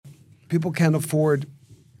people can't afford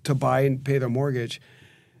to buy and pay their mortgage.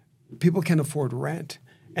 People can't afford rent.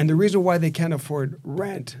 And the reason why they can't afford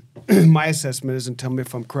rent, my assessment is, and tell me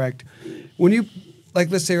if I'm correct, when you,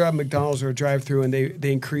 like let's say you're at McDonald's or a drive-through and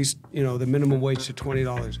they increased, the minimum wage to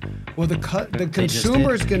 $20. Well, the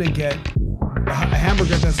consumer is going to get a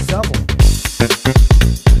hamburger that's double.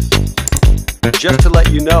 Just to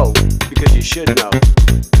let you know, because you should know.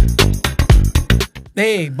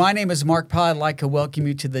 Hey, my name is Mark Powell. I'd like to welcome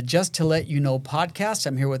you to the Just to Let You Know podcast.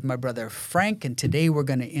 I'm here with my brother Frank, and today we're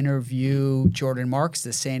going to interview Jordan Marks,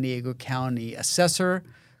 the San Diego County assessor,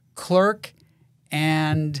 clerk,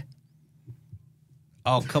 and...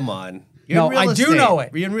 Oh, come on. I do know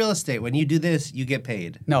it. You're in real estate. When you do this, you get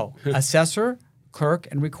paid. No, assessor, clerk,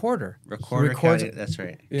 and recorder. Recorder, county, that's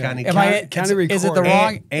right. Yeah. County recorder. Is it the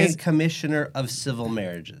wrong? And commissioner of civil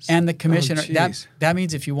marriages. And the commissioner. Oh, that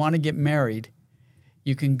means if you want to get married,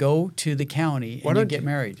 you can go to the county and you get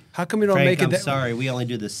married. How come you don't Frank, make it? I'm sorry. We only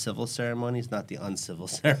do the civil ceremonies, not the uncivil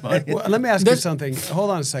ceremonies. Well, let me ask you something. Hold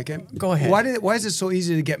on a second. Go ahead. Why is it so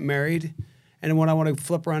easy to get married? And when I want to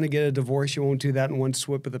flip around and get a divorce, you won't do that in one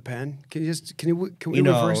swip of the pen. Can we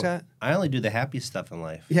reverse that? I only do the happy stuff in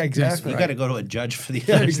life. Yeah, exactly. You got to go to a judge for the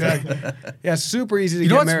Yeah, other exactly. stuff. Yeah, super easy to You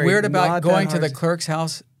get know what's married. weird about Not going that to the hard.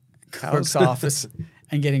 clerk's office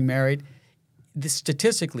and getting married?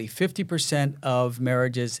 Statistically, 50% of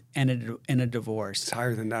marriages end in a divorce. It's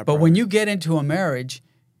higher than that. But brother. when you get into a marriage,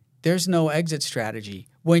 there's no exit strategy.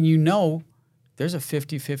 When you know there's a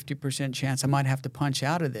 50% chance I might have to punch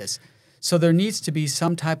out of this. So there needs to be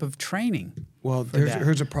some type of training. Well,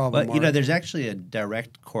 here's a problem. But, there's actually a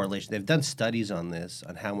direct correlation. They've done studies on this,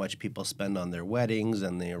 on how much people spend on their weddings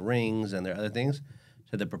and their rings and their other things,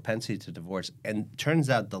 to the propensity to divorce. And it turns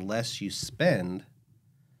out the less you spend,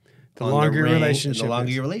 the longer your relationship. The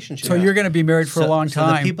longer your relationship. So you're going to be married for a long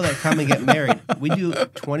time. So the people that come and get married, we do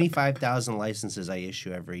 25,000 licenses I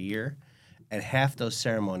issue every year, and half those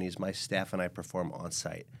ceremonies my staff and I perform on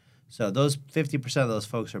site. So those 50% of those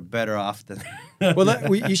folks are better off than.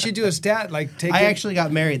 You should do a stat like take. I actually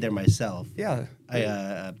got married there myself. Yeah.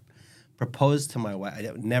 I proposed to my wife.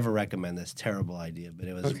 I never recommend this terrible idea, but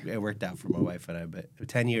it worked out for my wife and I. But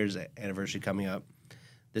 10 years anniversary coming up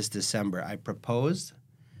this December, I proposed,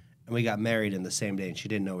 and we got married in the same day, and she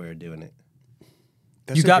didn't know we were doing it.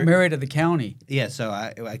 You got married at the county. Yeah, so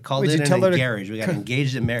I called it in a garage. We got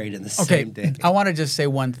engaged and married in the same day. I want to just say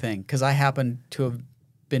one thing, because I happen to have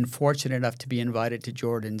been fortunate enough to be invited to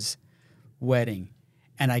Jordan's wedding.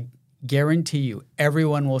 And I guarantee you,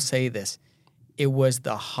 everyone will say this. It was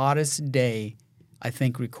the hottest day, I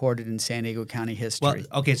think, recorded in San Diego County history.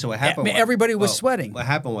 Well, okay, so what happened everybody was sweating. What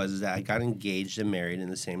happened was that I got engaged and married in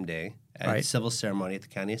the same day at a civil ceremony at the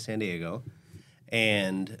County of San Diego.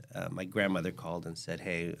 And my grandmother called and said,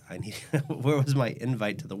 hey, where was my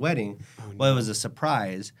invite to the wedding? Oh, no. Well, it was a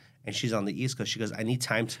surprise. And she's on the East Coast. She goes, I need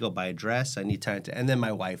time to go buy a dress. I need time to... And then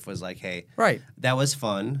my wife was like, hey, that was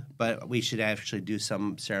fun, but we should actually do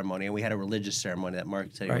some ceremony. And we had a religious ceremony that Mark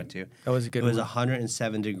said he went to. That was a good one. It was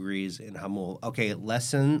 107 degrees in Hamul. Okay,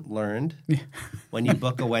 lesson learned. When you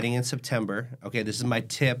book a wedding in September, okay, this is my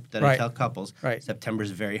tip that I tell couples. September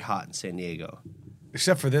is very hot in San Diego.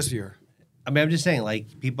 Except for this year. I mean, I'm just saying,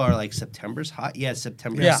 like, people are like, September's hot? Yeah,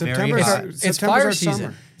 September is very hot. It's fire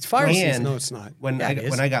season. It's fire season. No, it's not. When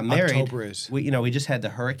I got married, October is. We just had the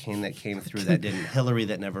hurricane that came through Hillary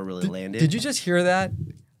that never really landed. Did you just hear that?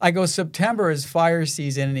 I go, September is fire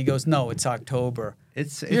season, and he goes, no, it's October.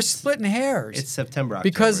 You're splitting hairs. It's September, October.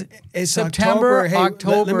 Because it's September,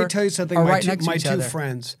 October, let me tell you something. Are right next to my each two other.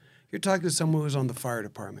 friends. You're talking to someone who's on the fire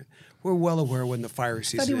department. We're well aware when the fire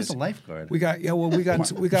season is. I thought he was a lifeguard. We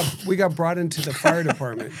got brought into the fire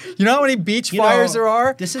department. You know how many beach fires there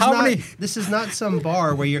are? This is not some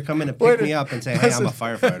bar where you're coming to pick me up and say, "Hey, I'm a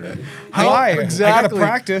firefighter." Why? Exactly. I got to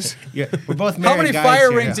practice. Yeah, we're both married. How many guys fire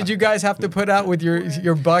here. rings did you guys have to put out with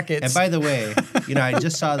your buckets? And by the way, I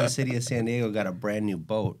just saw the city of San Diego got a brand new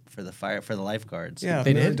boat for the lifeguards. Yeah,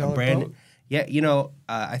 they did. Boat. Yeah,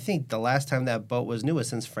 I think the last time that boat was new was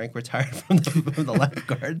since Frank retired from the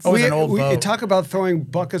lifeguards. It was an old boat. You talk about throwing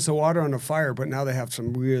buckets of water on a fire, but now they have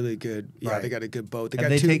some really good. Yeah, they got a good boat.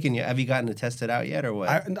 Have taken you? Have you gotten to test it out yet, or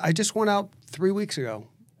what? I just went out 3 weeks ago.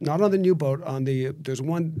 Not on the new boat. There's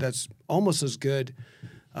one that's almost as good,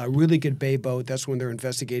 a really good bay boat. That's when they're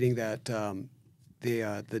investigating that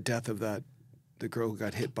the death of the girl who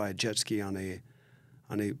got hit by a jet ski on a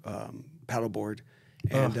paddleboard.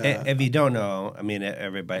 And if you don't know, I mean,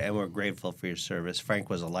 everybody, and we're grateful for your service. Frank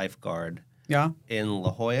was a lifeguard. Yeah. In La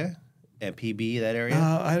Jolla, At PB, that area?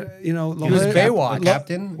 He was Baywatch.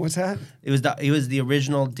 Captain? What's that? He was the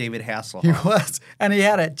original David Hasselhoff. He was, and he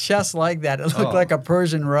had a chest like that. It looked like a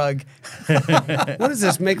Persian rug. What is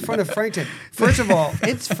this? Make fun of Frankton. First of all,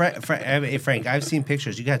 It's Frank. I've seen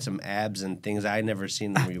pictures. You got some abs and things I never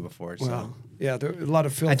seen from you before. So. well, yeah, there are a lot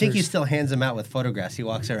of filters. I think he still hands them out with photographs. He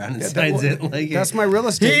walks around and signs it. Like That's my real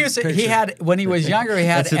estate. He had when he was younger. He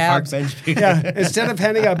had That's a park abs. bench picture. Yeah, instead of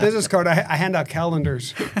handing out business card, I hand out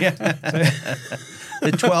calendars.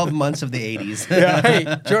 The 12 months of the 80s. Hey,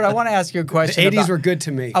 Jordan, I want to ask you a The question. 80s were good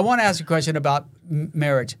to me. I want to ask you a question about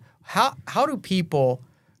marriage. How do people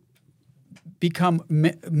become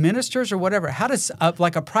ministers or whatever? How does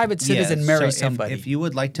like a private citizen marry somebody? If you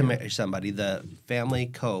would like to marry somebody, the family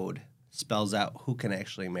code spells out who can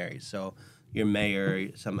actually marry. So your mayor,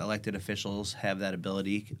 some elected officials have that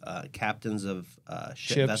ability. Captains of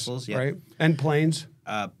ship vessels, right? And planes.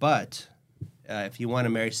 But if you want to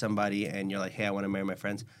marry somebody and you're like, hey, I want to marry my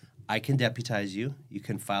friends, I can deputize you. You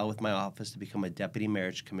can file with my office to become a deputy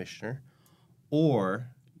marriage commissioner, or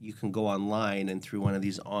you can go online and through one of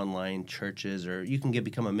these online churches, or you can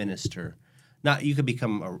become a minister. You could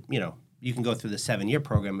become you can go through the 7-year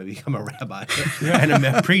program and become a rabbi and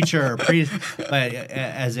a preacher or priest. But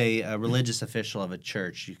as a religious official of a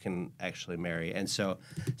church, you can actually marry. And so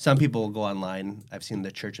some people will go online. I've seen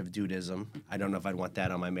the Church of Dudism. I don't know if I'd want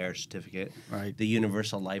that on my marriage certificate. Right. The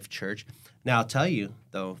Universal Life Church. Now, I'll tell you,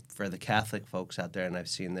 though, for the Catholic folks out there, and I've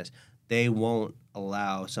seen this, they won't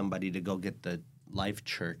allow somebody to go get the Life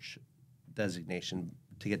Church designation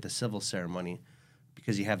to get the civil ceremony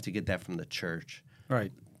because you have to get that from the church.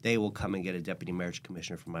 Right. They will come and get a deputy marriage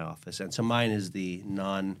commissioner from my office. And so mine is the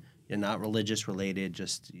you're not religious related,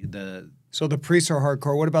 just the... So the priests are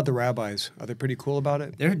hardcore. What about the rabbis? Are they pretty cool about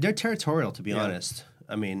it? They're territorial, to be honest.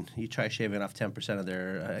 I mean, you try shaving off 10% of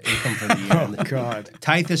their income for the year. Oh, God.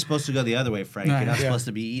 Tithe is supposed to go the other way, Frank. Right. You're not Yeah. supposed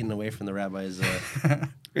to be eaten away from the rabbis.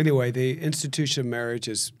 Anyway, the institution of marriage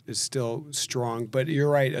is still strong. But you're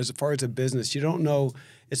right. As far as a business, you don't know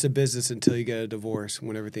it's a business until you get a divorce,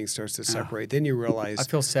 when everything starts to separate. Then you realize... I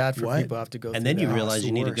feel sad for what? people who have to go And through then you that. realize It's the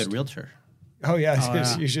you need a worst. good realtor. Oh, yeah. Oh,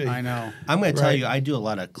 yeah. Usually. I know. I'm going to tell Right. you, I do a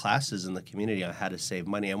lot of classes in the community on how to save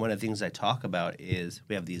money. And one of the things I talk about is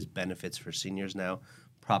we have these benefits for seniors now.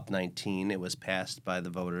 Prop 19, it was passed by the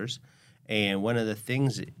voters. And one of the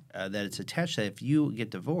things that it's attached to, if you get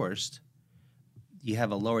divorced, you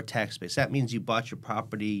have a lower tax base. That means you bought your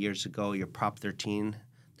property years ago, your Prop 13,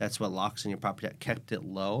 that's what locks in your property, that kept it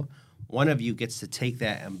low. One of you gets to take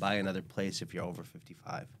that and buy another place if you're over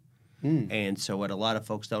 55. And so what a lot of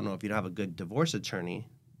folks don't know, if you don't have a good divorce attorney,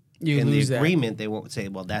 You in lose the that. agreement, they won't say,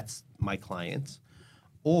 well, that's my client's.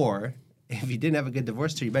 Or if you didn't have a good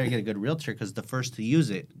divorce attorney, you better get a good realtor because the first to use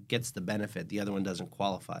it gets the benefit. The other one doesn't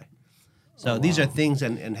qualify. So these are things,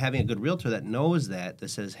 and having a good realtor that knows that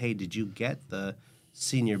says, hey, did you get the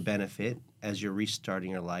senior benefit as you're restarting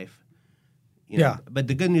your life? You know, Yeah. But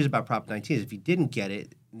the good news about Prop 19 is if you didn't get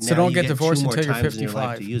it, So now don't you get get divorced 2 more until you're times in your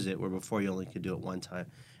life 55. to use it, where before you only could do it one time.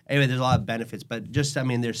 Anyway, there's a lot of benefits, but just, I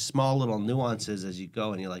mean, there's small little nuances as you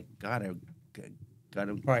go, and you're like, God, I got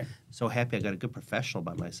to, Right. so happy I got a good professional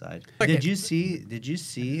by my side. Okay. Did you see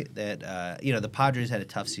that, the Padres had a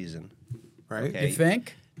tough season? Right? Okay. You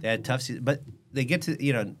think? They had a tough season, but they get to,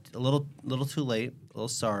 a little too late, a little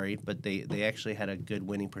sorry, but they actually had a good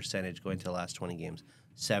winning percentage going to the last 20 games,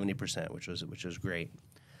 70%, which was great.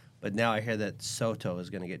 But now I hear that Soto is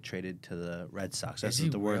going to get traded to the Red Sox. That's Is he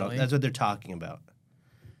what the word. really? That's what they're talking about.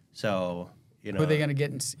 So Who are they going to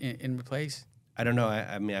get in replace? I don't know.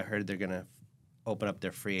 I mean, I heard they're going to open up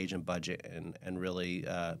their free agent budget and really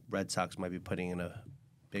Red Sox might be putting in a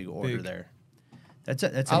big order there. That's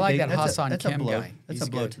I like that that's Hassan that's Kim a blow. guy. That's He's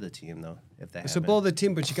a blow good. to the team, though. If that It's a blow of the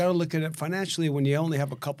team, but you got to look at it financially when you only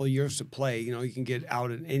have a couple of years to play. You can get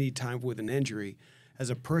out at any time with an injury. As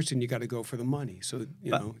a person, you got to go for the money. So,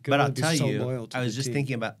 But I'll tell so you, loyal to I was the just team.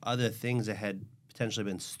 thinking about other things that had potentially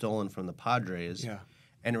been stolen from the Padres. Yeah.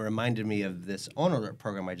 And it reminded me of this owner alert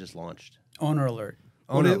program I just launched. Owner alert.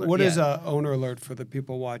 What is yeah. owner alert for the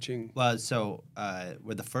people watching? Well, so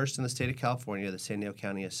we're the first in the state of California, the San Diego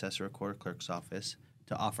County Assessor Recorder Clerk's Office,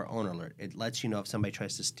 to offer owner alert. It lets you know if somebody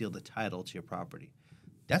tries to steal the title to your property.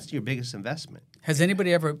 That's your biggest investment. Has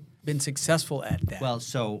anybody ever been successful at that? Well,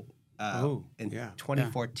 so in yeah.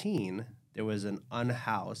 2014, there was an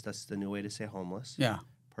unhoused, that's the new way to say homeless, yeah.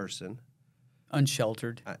 person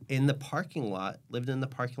Unsheltered. in the parking lot, lived in the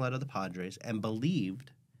parking lot of the Padres, and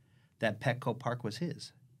believed that Petco Park was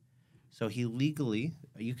his. So he legally,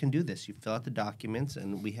 you can do this. You fill out the documents,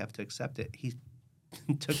 and we have to accept it. He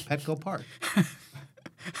took Petco Park.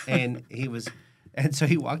 And he was And so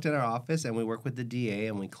he walked in our office, and we worked with the DA,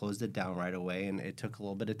 and we closed it down right away. And it took a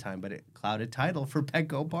little bit of time, but it clouded title for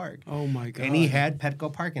Petco Park. Oh, my God. And he had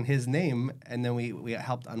Petco Park in his name, and then we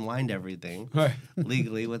helped unwind everything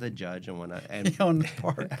legally with a judge and whatnot. And He owned the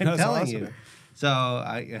park. I'm telling awesome. you. So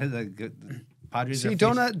Padres See, are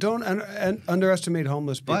don't underestimate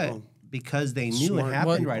homeless people. but because they knew Smart it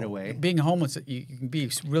happened people. right away. Being homeless, you can be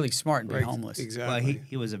really smart and be Right, homeless. Exactly. Well,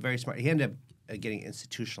 he was a very smart. He ended up getting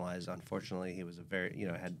institutionalized. Unfortunately, he was a very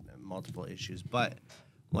had multiple issues. But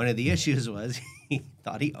one of the issues was he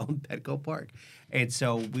thought he owned Petco Park, and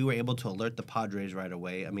so we were able to alert the Padres right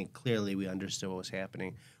away. I mean, clearly we understood what was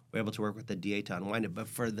happening. We were able to work with the DA to unwind it. But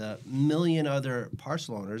for the million other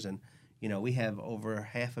parcel owners, and we have over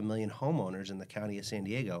 500,000 homeowners in the county of San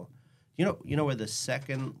Diego. You know we're the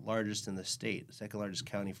second largest in the state, second largest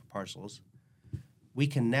county for parcels. We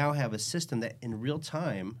can now have a system that in real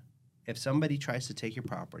time, if somebody tries to take your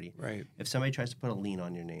property, Right. if somebody tries to put a lien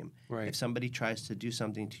on your name, Right. if somebody tries to do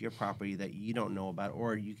something to your property that you don't know about,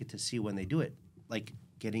 or you get to see when they do it, like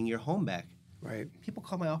getting your home back. Right. People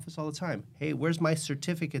call my office all the time. Hey, where's my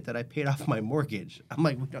certificate that I paid off my mortgage? I'm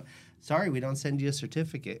like, we don't send you a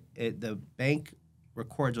certificate. The bank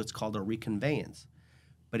records what's called a reconveyance.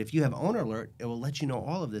 But if you have owner alert, it will let you know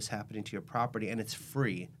all of this happening to your property, and it's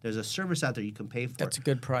free. There's a service out there you can pay for. That's a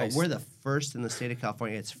good price. But we're the first in the state of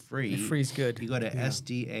California. It's free. Free's good. You go to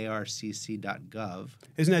sdarcc.gov.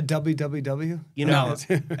 Isn't that www? No,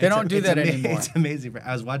 they don't do that anymore. It's amazing.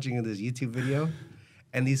 I was watching this YouTube video,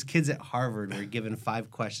 and these kids at Harvard were given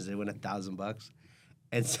 5 questions. They won $1,000.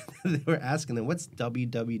 And so they were asking them, what's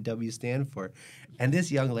WWW stand for? And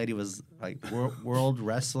this young lady was like, World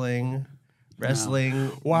Wrestling,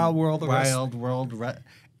 Wild World of Wild World,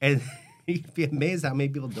 and you'd be amazed how many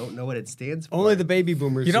people don't know what it stands for. Only the baby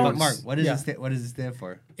boomers. You do. don't- Mark, what does Yeah. it what does it stand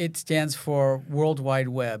for? It stands for World Wide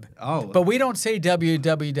Web. Oh, But we don't say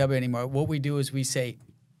www anymore. What we do is we say,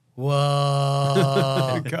 whoa,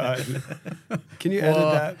 Oh, God. Can you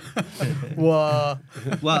edit that? whoa.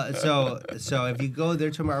 well, so if you go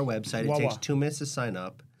there to our website, it Wah, takes wah. 2 minutes to sign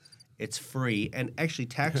up. It's free, and actually,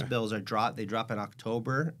 tax bills are dropped. They drop in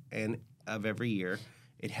October of every year.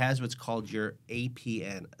 It has what's called your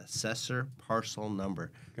APN, Assessor Parcel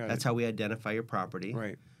Number. Got That's it. how we identify your property.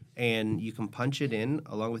 Right. And you can punch it in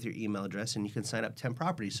along with your email address, and you can sign up 10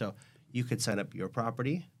 properties. So you could sign up your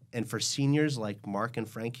property, and for seniors like Mark and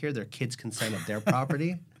Frank here, their kids can sign up their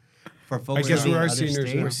property. For folks guess in we are other seniors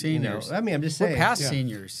states, now. We're seniors. I mean, I'm just We're saying. past Yeah.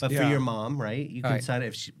 seniors. But for Yeah. your mom, right? You can Right. sign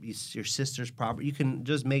up if your sister's property. You can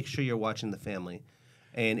just make sure you're watching the family,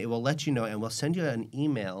 and it will let you know. And we'll send you an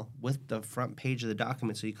email with the front page of the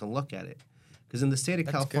document so you can look at it. Because in the state of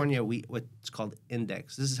That's California, what's called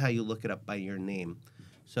index. This is how you look it up by your name.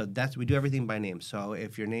 So we do everything by name. So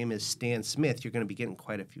if your name is Stan Smith, you're going to be getting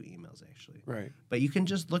quite a few emails actually. Right. But you can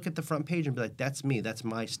just look at the front page and be like, that's me. That's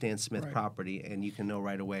my Stan Smith Right. property. And you can know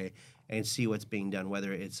right away and see what's being done,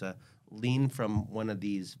 whether it's a lien from one of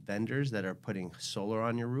these vendors that are putting solar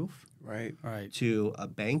on your roof Right. Right. to a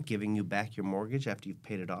bank giving you back your mortgage after you've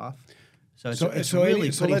paid it off. So it's So really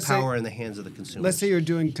putting let's say- power in the hands of the consumer. Let's say you're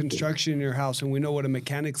doing construction in your house, and we know what a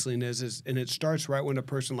mechanics lien is, and it starts right when a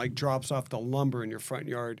person like drops off the lumber in your front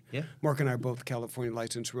yard. Yeah. Mark and I are both California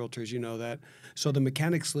licensed realtors. You know that. So the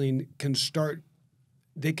mechanics lien can start.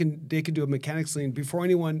 They can do a mechanics lien before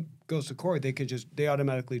anyone goes to court. They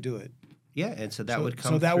automatically do it. Yeah, and so that So- would so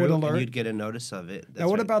come that through, would and alert- you'd get a notice of it. Now,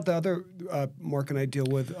 what right. about the other? Mark and I deal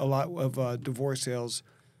with a lot of divorce sales.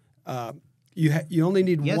 You only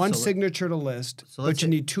need Yeah, one so let- signature to list, so let's but you say-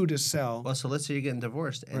 need 2 to sell. Well, so let's say you're getting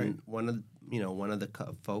divorced, and Right. one of the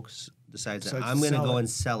folks decides that Decides I'm to going to sell go it. and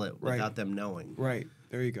sell it Right. without them knowing. Right.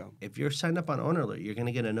 There you go. If you're signed up on Owner Alert, you're going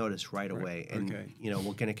to get a notice right away, and Okay. we're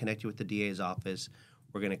going to connect you with the DA's office.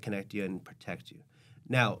 We're going to connect you and protect you.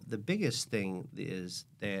 Now, the biggest thing is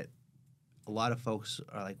that a lot of folks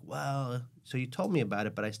are like, "Well, so you told me about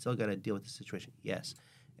it, but I still got to deal with the situation." Yes.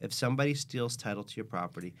 If somebody steals title to your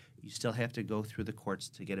property, you still have to go through the courts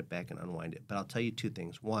to get it back and unwind it. But I'll tell you 2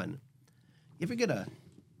 things. One, you ever get a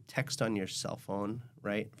text on your cell phone,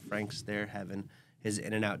 right? Frank's there having his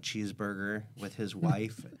In-N-Out cheeseburger with his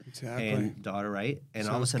wife Exactly. and daughter, right? And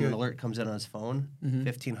all of a Sounds sudden an good. alert comes in on his phone, Mm-hmm.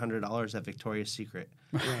 $1,500 at Victoria's Secret.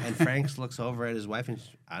 And Frank looks over at his wife and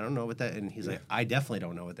I don't know what that, and he's like, I definitely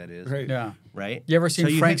don't know what that is. Right. Yeah. Right? You ever So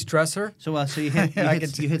seen Frank's hit- dresser? So you hit I can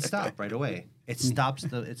you hit stop right away. It stops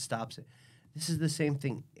it. This is the same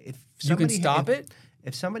thing. If You can somebody- stop if- it?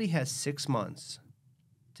 If somebody has 6 months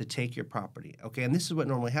to take your property, okay, and this is what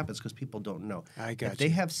normally happens because people don't know. I got If they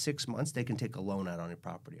you. have 6 months, they can take a loan out on your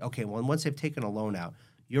property. Okay, well, once they've taken a loan out,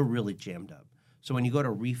 you're really jammed up. So when you go to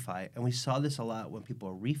refi, and we saw this a lot when people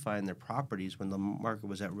were refining their properties when the market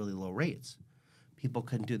was at really low rates. People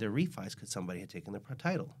couldn't do their refis because somebody had taken their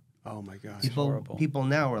title. Oh my gosh. People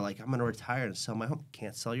now are like, I'm going to retire and sell my home.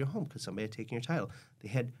 Can't sell your home because somebody had taken your title. They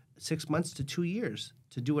had 6 months to 2 years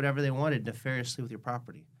to do whatever they wanted nefariously with your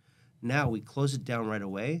property. Now we close it down right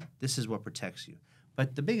away. This is what protects you.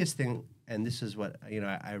 But the biggest thing, and this is what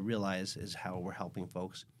I realize is how we're helping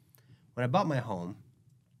folks. When I bought my home,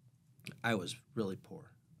 I was really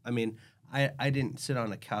poor. I mean, I didn't sit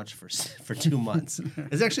on a couch for 2 months.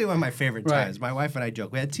 It's actually one of my favorite times. My wife and I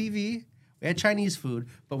joke. We had TV, we had Chinese food,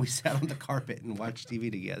 but we sat on the carpet and watched TV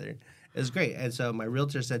together. It was great. And so my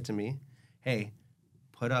realtor said to me, hey,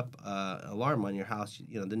 put up an alarm on your house.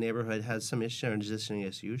 The neighborhood has some existing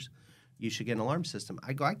issues. You should get an alarm system.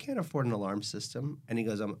 I go, I can't afford an alarm system. And he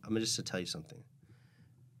goes, I'm just to tell you something.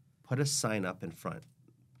 Put a sign up in front.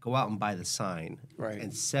 Go out and buy the sign. Right.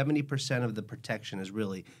 And 70% of the protection is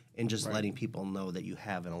really in just letting people know that you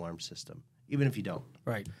have an alarm system, even if you don't.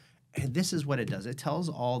 Right. And this is what it does. It tells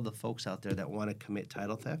all the folks out there that want to commit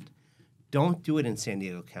title theft, don't do it in San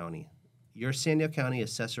Diego County. Your San Diego County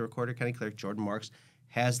Assessor, Recorder, County Clerk, Jordan Marks,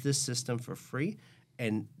 has this system for free,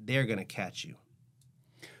 and they're going to catch you.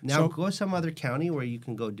 Now, go some other county where you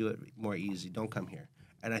can go do it more easy. Don't come here.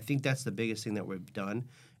 And I think that's the biggest thing that we've done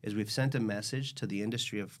is we've sent a message to the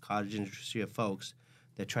cottage industry of folks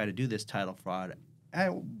that try to do this title fraud.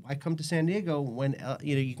 I come to San Diego when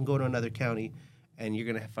you can go to another county and you're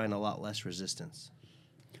going to find a lot less resistance.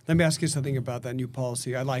 Let me ask you something about that new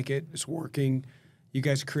policy. I like it. It's working. You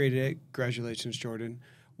guys created it. Congratulations, Jordan.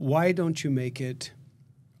 Why don't you make it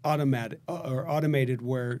automated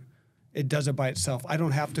where it does it by itself? I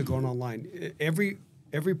don't have to go online. Every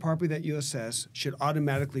property that you assess should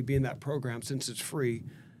automatically be in that program since it's free.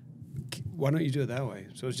 Why don't you do it that way?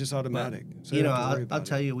 So it's just automatic. Well, so I'll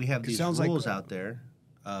tell you, we have these rules like, out there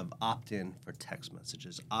of opt-in for text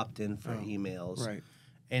messages, opt-in for emails. Right.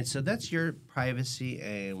 And so that's your privacy,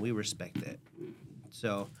 and we respect that.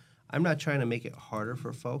 So I'm not trying to make it harder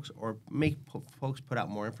for folks or make folks put out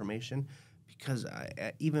more information because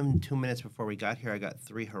even 2 minutes before we got here, I got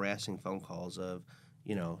 3 harassing phone calls of,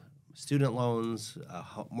 student loans,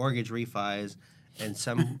 mortgage refis, and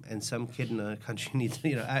some kid in the country needs.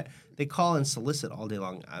 They call and solicit all day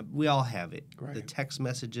long. We all have it. Right. The text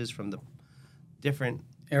messages from the different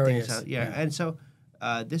Areas. things. And so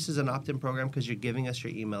this is an opt-in program because you're giving us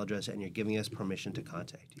your email address and you're giving us permission to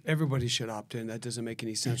contact you. Everybody should opt in. That doesn't make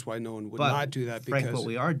any sense why no one would not do that. Because Frank, what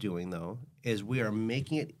we are doing though is we are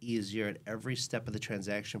making it easier at every step of the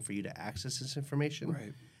transaction for you to access this information.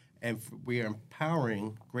 Right. And we are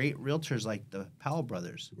empowering great realtors like the Powell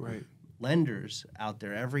brothers, Right. lenders out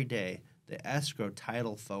there every day, the escrow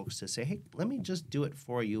title folks to say, hey, let me just do it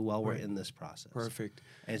for you while we're in this process. Perfect.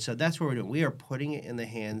 And so that's what we're doing. We are putting it in the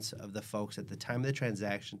hands of the folks at the time of the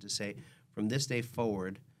transaction to say, from this day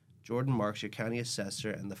forward, Jordan Marks, your county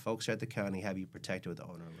assessor, and the folks at the county have you protected with the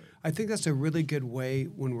owner alert. I think that's a really good way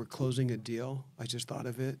when we're closing a deal. I just thought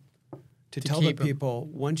of it. To tell keep the 'em. people,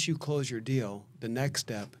 once you close your deal, the next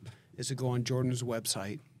step is to go on Jordan's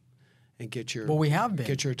website and get your Well, we have been.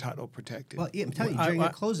 get your title protected. Well, yeah, I'm telling you, during the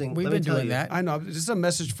closing, we've let me been tell doing you, that. I know. This is a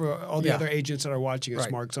message for all the Yeah. other agents that are watching us,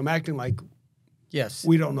 Right. Mark. So I'm acting like Yes.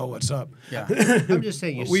 we don't know what's up. Yeah. I'm just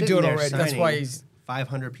saying, you're We do sitting it there already. signing That's why he's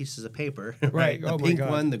 500 pieces of paper, Right. The Oh my pink God.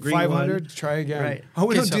 one, the green 500. one. Try again. Right. Oh,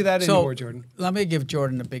 we Okay, don't do that anymore, Jordan. Let me give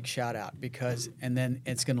Jordan a big shout out and then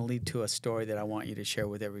it's going to lead to a story that I want you to share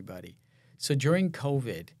with everybody. So during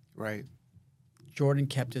COVID, Right. Jordan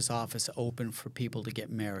kept his office open for people to get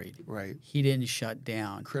married. Right. He didn't shut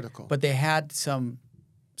down. Critical. But they had some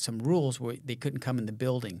rules where they couldn't come in the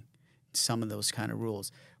building, some of those kind of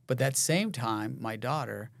rules. But that same time, my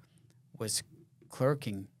daughter was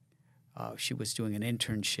clerking. She was doing an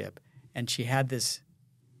internship, and she had this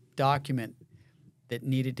document that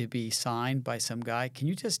needed to be signed by some guy. Can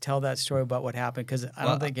you just tell that story about what happened? Because I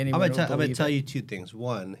don't think anyone will I'm going to believe tell it. you 2 things.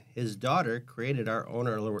 One, his daughter created our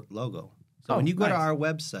owner logo. So Oh, when you go to nice. our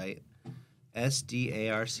website,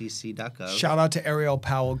 sdarcc.gov, Shout out to Ariel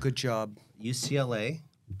Powell. Good job. UCLA,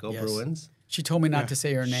 go Yes. Bruins. She told me not to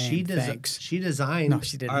say her name. Thanks. She designed No,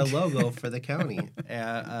 she didn't. our logo for the county,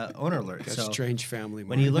 owner alert. That So strange family.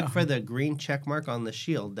 when Mark. you look for the green check mark on the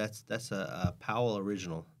shield, that's a Powell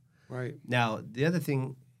original. Right. Now, the other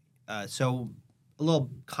thing, so a little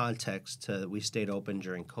context to we stayed open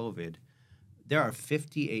during COVID. There are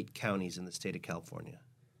 58 counties in the state of California.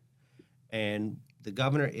 And the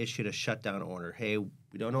governor issued a shutdown order. Hey,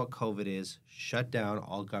 we don't know what COVID is. Shut down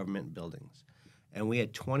all government buildings. And we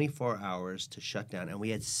had 24 hours to shut down. And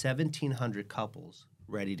we had 1,700 couples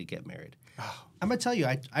ready to get married. Oh. I'm going to tell you,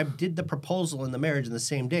 I did the proposal and the marriage in the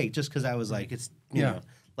same day just because I was like, it's you know,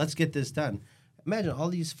 let's get this done. Imagine all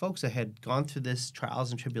these folks that had gone through this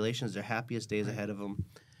trials and tribulations, their happiest days ahead of them.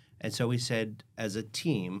 And so we said, as a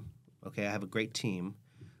team, okay, I have a great team.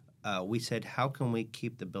 We said, how can we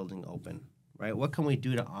keep the building open, right? What can we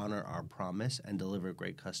do to honor our promise and deliver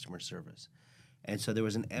great customer service? And so there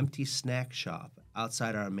was an empty snack shop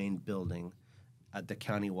outside our main building at the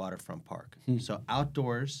county waterfront park. So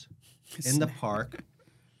outdoors in the park,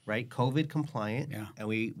 right? COVID compliant. Yeah. And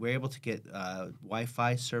we were able to get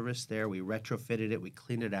Wi-Fi service there. We retrofitted it. We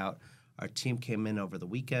cleaned it out. Our team came in over the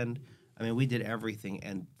weekend. I mean, we did everything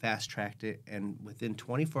and fast-tracked it. And within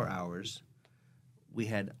 24 hours, we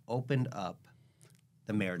had opened up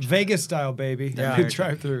the marriage. Vegas style, baby. Yeah.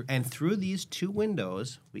 Drive through. And through these 2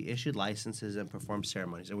 windows, we issued licenses and performed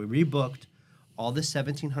ceremonies. And we rebooked all the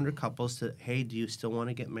 1,700 couples to, hey, do you still want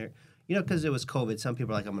to get married? You know, because it was COVID, some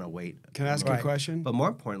people are like, I'm going to wait. Can I ask you a question? But more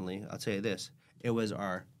importantly, I'll tell you this. It was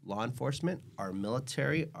our law enforcement, our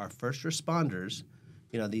military, our first responders,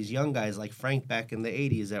 you know, these young guys like Frank back in the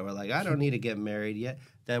 80s that were like, I don't need to get married yet,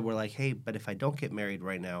 that were like, hey, but if I don't get married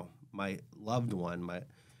right now, my loved one,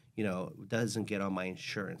 doesn't get on my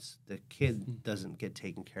insurance. The kid doesn't get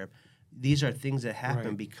taken care of. These are things that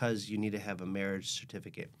happen because you need to have a marriage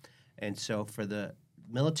certificate. And so for the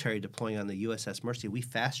military deploying on the USS Mercy, we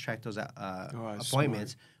fast-tracked those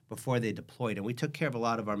appointments before they deployed. And we took care of a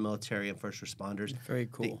lot of our military and first responders. Very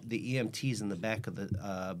cool. The EMTs in the back of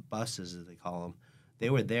the buses, as they call them, they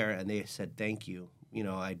were there and they said, thank you. You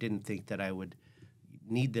know, I didn't think that I would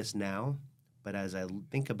need this now, but as I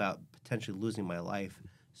think about potentially losing my life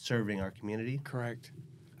serving our community. Correct.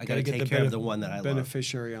 I got to take care of the one that I love.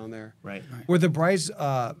 Beneficiary on there. Right. Were the brides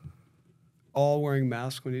all wearing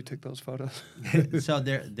masks when you took those photos? So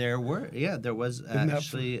there was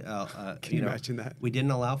actually. Can you imagine that? We didn't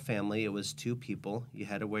allow family. It was 2 people. You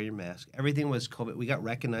had to wear your mask. Everything was COVID. We got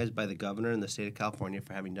recognized by the governor in the state of California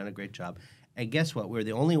for having done a great job. And guess what? We were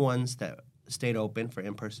the only ones that stayed open for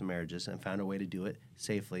in-person marriages and found a way to do it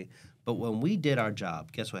safely. But when we did our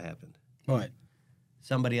job, guess what happened? What?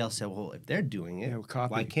 Somebody else said, well, if they're doing it,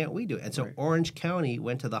 why can't we do it? And so Orange County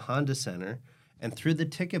went to the Honda Center, and through the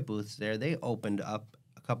ticket booths there, they opened up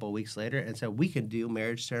a couple of weeks later and said, we can do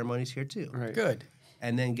marriage ceremonies here too. Right. Good.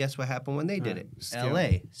 And then guess what happened when they did it?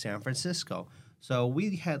 L.A., San Francisco. So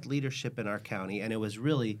we had leadership in our county, and it was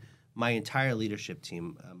really my entire leadership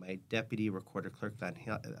team, my deputy recorder clerk,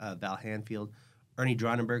 Val Hanfield, Ernie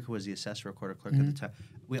Dronenberg, who was the assessor recorder clerk at the time.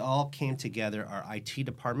 We all came together, our IT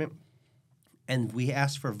department, and we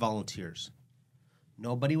asked for volunteers.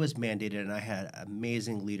 Nobody was mandated, and I had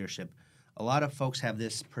amazing leadership. A lot of folks have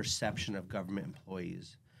this perception of government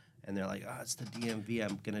employees, and they're like, oh, it's the DMV.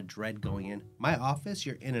 I'm going to dread going in. My office,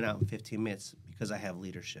 you're in and out in 15 minutes because I have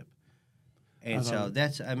leadership. And so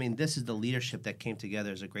this is the leadership that came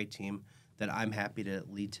together as a great team that I'm happy to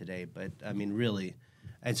lead today. But, I mean, really.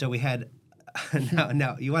 And so we had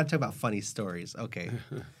now you want to talk about funny stories. Okay.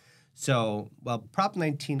 So, Prop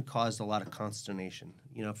 19 caused a lot of consternation,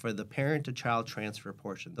 you know, for the parent-to-child transfer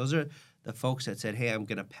portion. Those are the folks that said, hey, I'm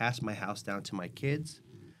going to pass my house down to my kids.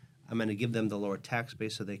 I'm going to give them the lower tax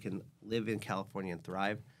base so they can live in California and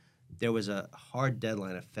thrive. There was a hard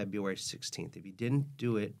deadline of February 16th. If you didn't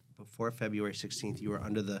do it before February 16th, you were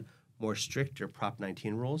under the more stricter Prop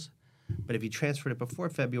 19 rules. But if you transferred it before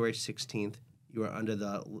February 16th, you are under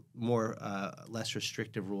the more less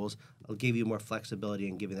restrictive rules. I'll give you more flexibility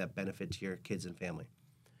in giving that benefit to your kids and family.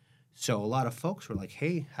 So a lot of folks were like,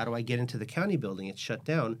 hey, how do I get into the county building? It's shut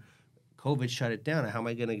down. COVID shut it down. How am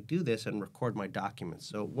I going to do this and record my documents?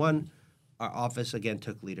 So our office, again,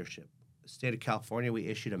 took leadership. The state of California, we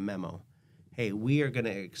issued a memo. Hey, we are going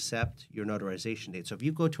to accept your notarization date. So if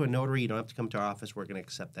you go to a notary, you don't have to come to our office. We're going to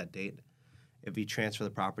accept that date. If you transfer the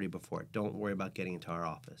property before it, don't worry about getting into our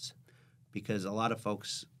office. Because a lot of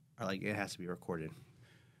folks are like, it has to be recorded.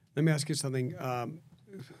 Let me ask you something.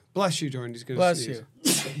 Bless you, Jordan. He's going to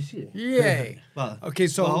bless you. Yay. Okay,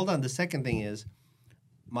 so hold on. The second thing is,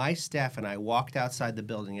 my staff and I walked outside the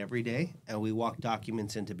building every day, and we walked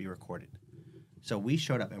documents in to be recorded. So we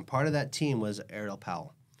showed up, and part of that team was Ariel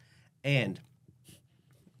Powell. And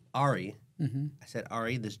Ari, I said,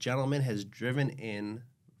 Ari, this gentleman has driven in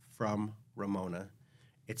from Ramona.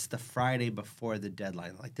 It's the Friday before the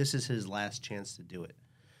deadline. Like, this is his last chance to do it.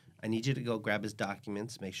 I need you to go grab his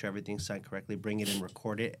documents, make sure everything's signed correctly, bring it in,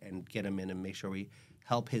 record it, and get him in and make sure we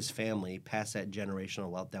help his family pass that generational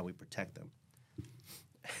wealth down. We protect them.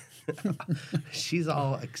 She's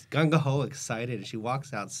all gung-ho excited, and she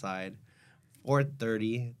walks outside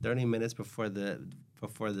 4:30, 30 minutes before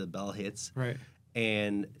the bell hits. Right.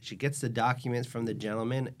 And she gets the documents from the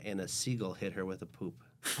gentleman, and a seagull hit her with a poop.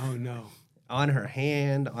 Oh, no. On her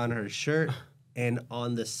hand, on her shirt, and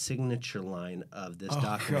on the signature line of this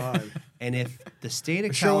document. God. And if the state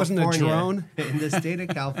of Sure California, wasn't a drone? in the state of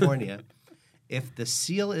California, if the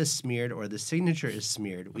seal is smeared or the signature is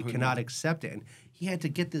smeared, we cannot accept it. And he had to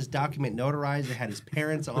get this document notarized. It had his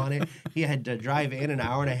parents on it. He had to drive in an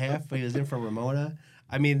hour and a half when he was in from Ramona.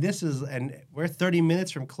 I mean, and we're 30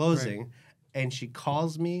 minutes from closing, right. And she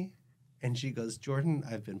calls me. And she goes, Jordan,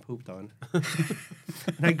 I've been pooped on. And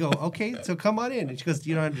I go, okay, so come on in. And she goes,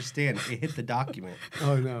 you don't understand. It hit the document.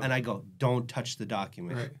 Oh, no. And I go, don't touch the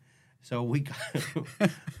document. Right. So we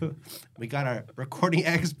got our recording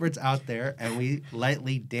experts out there, and we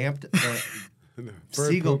lightly damped the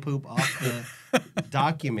seagull poop off the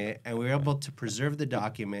document, and we were able to preserve the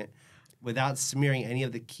document without smearing any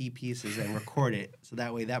of the key pieces and record it. So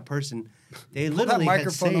that way that person, they literally Pull that had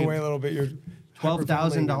microphone saved away a little bit. You're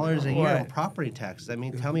 $12,000 a year in property taxes. I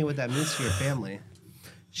mean, tell me what that means to your family.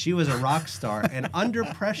 She was a rock star, and under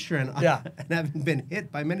pressure and having been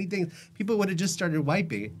hit by many things, people would have just started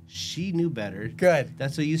wiping. She knew better. Good.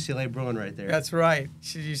 That's a UCLA Bruin right there. That's right.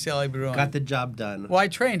 She's UCLA Bruin. Got the job done. Well, I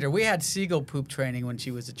trained her. We had seagull poop training when she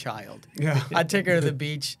was a child. Yeah. I'd take her to the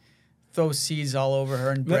beach, throw seeds all over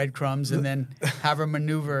her and breadcrumbs, and then have her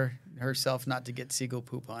maneuver herself not to get seagull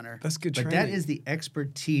poop on her. That's good training. But that is the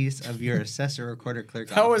expertise of your assessor, recorder, clerk.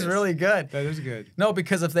 That was really good. That is good. No,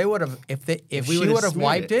 because if she would have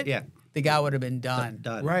wiped it, the guy would have been done.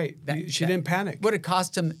 Right. She didn't panic. Would have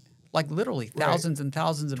cost him like literally thousands and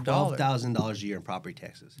thousands of dollars. $12,000 a year in property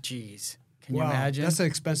taxes. Jeez, can you imagine? That's an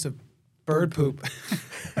expensive bird poop.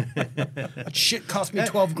 That shit cost me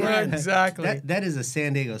 $12,000. Yeah, exactly. That is a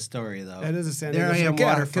San Diego story, though. That is a San Diego story. story.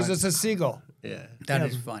 Yeah, because it's a seagull. Yeah, that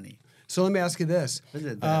is funny. So let me ask you this. What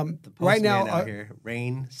is it, the right now, out here,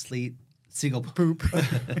 rain, sleet, seagull poop,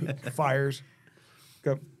 fires.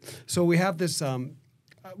 Go. So we have this.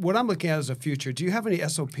 What I'm looking at is a future. Do you have any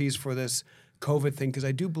SOPs for this COVID thing? Because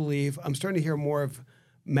I do believe I'm starting to hear more of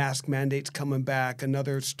mask mandates coming back.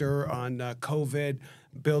 Another stir on COVID.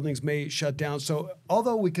 Buildings may shut down. So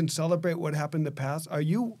although we can celebrate what happened in the past, are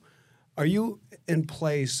you in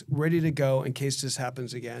place, ready to go in case this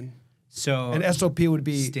happens again? So an SOP would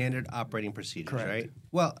be standard operating procedures, correct. Right?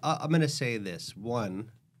 Well, I'm going to say this.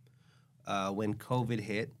 One, when COVID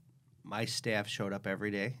hit, my staff showed up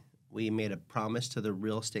every day. We made a promise to the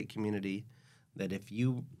real estate community that if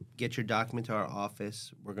you get your document to our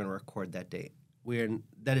office, we're going to record that date.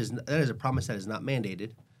 That is a promise that is not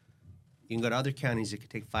mandated. You can go to other counties, it could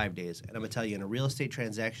take 5 days. And I'm going to tell you, in a real estate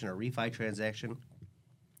transaction or refi transaction,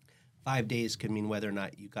 5 days could mean whether or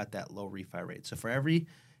not you got that low refi rate. So for every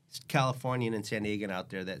Californian and San Diegan out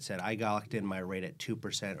there that said, I locked in my rate at 2%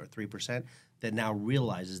 or 3%, that now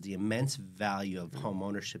realizes the immense value of home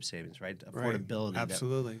ownership savings, right? Affordability. Right.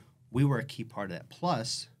 Absolutely. We were a key part of that.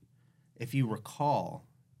 Plus, if you recall,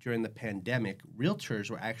 during the pandemic, realtors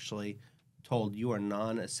were actually told you are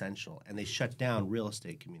non-essential, and they shut down real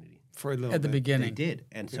estate community. For a little At the bit. beginning. They did.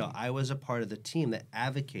 And so I was a part of the team that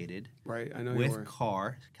advocated right. I know with you were.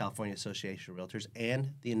 CAR, California Association of Realtors,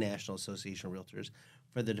 and the National Association of Realtors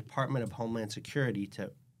for the Department of Homeland Security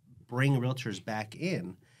to bring realtors back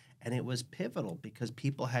in. And it was pivotal because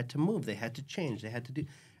people had to move. They had to change. They had to do.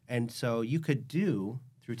 And so you could do,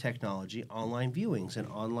 through technology, online viewings and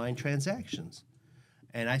online transactions.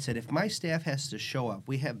 And I said, if my staff has to show up,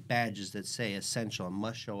 we have badges that say essential and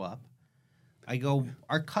must show up. I go,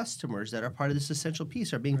 our customers that are part of this essential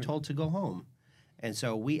piece are being told to go home. And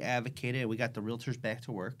so we advocated, and we got the realtors back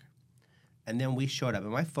to work. And then we showed up.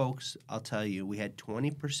 And my folks, I'll tell you, we had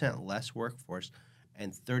 20% less workforce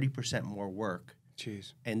and 30% more work.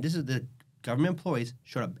 Jeez. And this is the government employees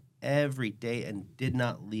showed up every day and did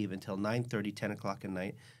not leave until 9:30, 10 o'clock at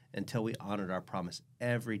night until we honored our promise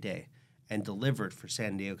every day and delivered for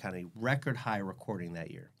San Diego County record high recording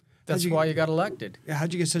that year. That's why you got elected. Yeah,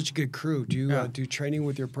 how'd you get such a good crew? Do you do training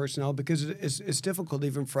with your personnel? Because it's difficult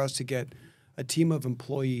even for us to get a team of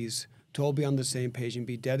employees to all be on the same page and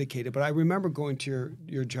be dedicated. But I remember going to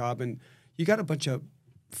your job, and you got a bunch of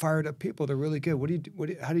fired up people. They're really good.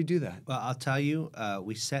 How do you do that? Well, I'll tell you,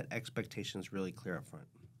 we set expectations really clear up front.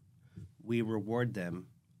 We reward them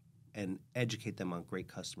and educate them on great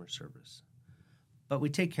customer service. But we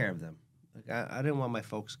take care of them. Like I didn't want my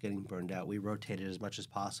folks getting burned out. We rotated as much as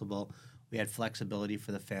possible. We had flexibility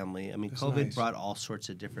for the family. I mean, That's COVID nice. brought all sorts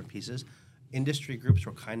of different pieces. Industry groups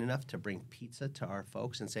were kind enough to bring pizza to our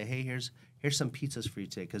folks and say, hey, here's some pizzas for you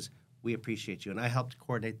today because we appreciate you. And I helped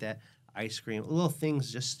coordinate that. Ice cream, little things,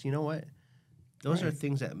 just, you know what? Those are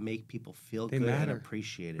things that make people feel They good matter. and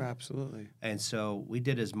appreciated. Absolutely. And so we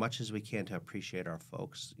did as much as we can to appreciate our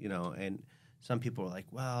folks, and some people were like,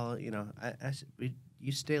 well,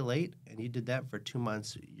 you stay late and you did that for 2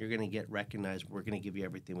 months, you're going to get recognized. We're going to give you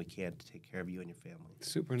everything we can to take care of you and your family.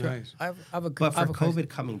 Super nice. I have a But for I have a question. COVID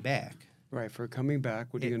coming back, Right. For coming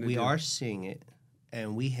back, what are you going to we do? are seeing it,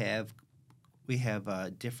 and we have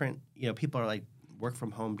different, people are like, work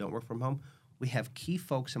from home, don't work from home. We have key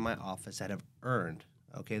folks in my office that have earned,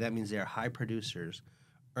 okay, that means they're high producers,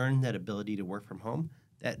 earned that ability to work from home.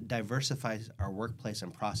 That diversifies our workplace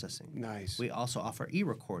and processing. Nice. We also offer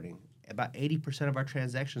e-recording. About 80% of our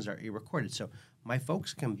transactions are e-recorded. So my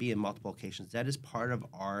folks can be in multiple locations. That is part of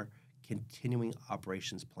our continuing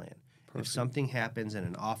operations plan. If something happens and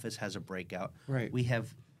an office has a breakout, we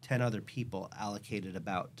have 10 other people allocated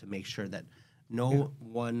about to make sure that no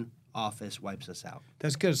one office wipes us out.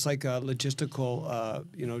 That's good. It's like a logistical,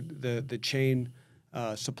 the chain,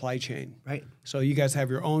 supply chain. Right. So you guys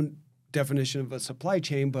have your own definition of a supply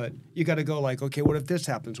chain, but you got to go like, okay, what if this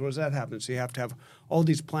happens? What does that happen? So you have to have all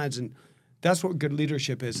these plans, and that's what good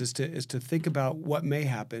leadership is to think about what may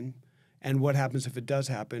happen and what happens if it does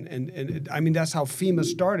happen. And I mean, that's how FEMA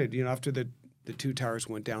started, after the two towers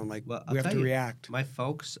went down, we have to react. My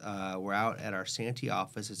folks were out at our Santee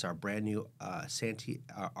office. It's our brand new Santee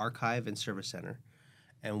archive and service center.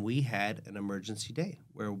 And we had an emergency day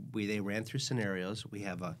where they ran through scenarios. We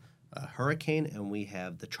have a hurricane, and we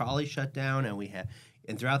have the trolley shut down,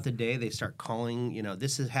 and throughout the day they start calling,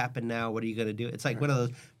 this has happened now, what are you going to do? It's like one of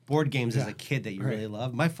those board games as a kid that you really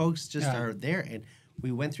love. My folks just are there, and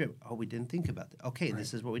we went through it. Oh, we didn't think about that. Okay,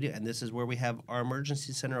 this is what we do, and this is where we have our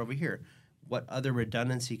emergency center over here. What other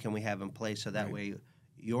redundancy can we have in place so that way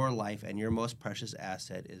your life and your most precious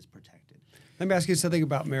asset is protected? Let me ask you something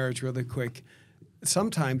about marriage really quick.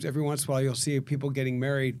 Sometimes, every once in a while, you'll see people getting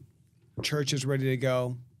married, church is ready to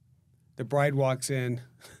go, the bride walks in,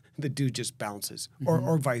 the dude just bounces,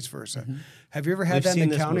 or vice versa. Have you ever had that in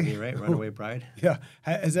the county? Movie, right? Runaway Bride? Yeah.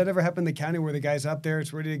 Has that ever happened in the county where the guy's up there,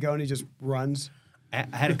 it's ready to go, and he just runs? I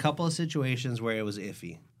had a couple of situations where it was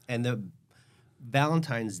iffy. And the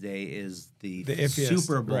Valentine's Day is the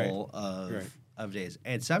Super Bowl of days.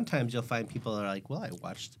 And sometimes you'll find people that are like, well, I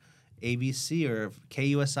watched ABC or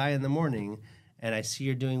KUSI in the morning, and I see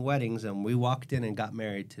you're doing weddings, and we walked in and got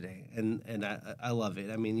married today. And I love it.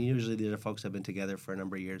 I mean, usually these are folks that have been together for a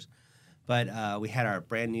number of years. But we had our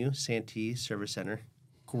brand new Santee Service Center,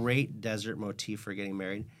 great desert motif for getting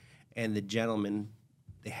married. And the gentleman,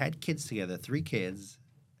 they had kids together, 3 kids,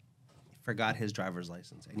 forgot his driver's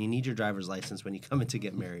license. And you need your driver's license when you come in to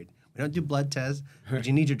get married. We don't do blood tests, but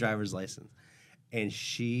you need your driver's license. And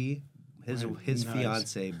his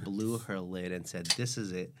fiance blew her lid and said, this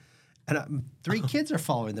is it. And 3 kids are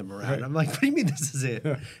following them around. I'm like, what do you mean this is it?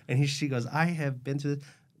 And she goes, I have been to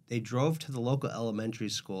They drove to the local elementary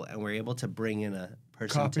school and were able to bring in a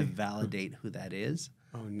person to validate who that is.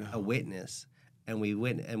 Oh, no. A witness. And we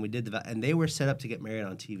went and we did and they were set up to get married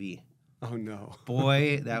on TV. Oh, no.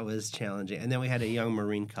 Boy, that was challenging. And then we had a young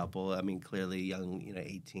Marine couple. I mean, clearly young,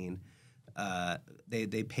 18.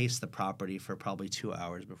 They paced the property for probably 2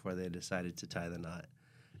 hours before they decided to tie the knot.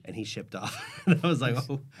 And he shipped off. And I was like,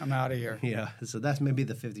 oh. I'm out of here. Yeah. So that's maybe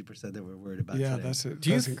the 50% that we're worried about today.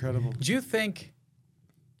 That's incredible. Do you think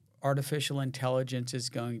artificial intelligence is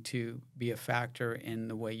going to be a factor in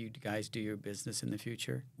the way you guys do your business in the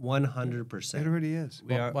future? 100%. It already is.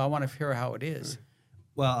 Well, I want to hear how it is.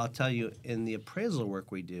 Well, I'll tell you, in the appraisal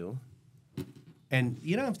work we do, and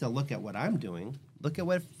you don't have to look at what I'm doing. Look at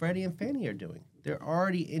what Freddie and Fannie are doing. They're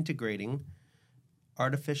already integrating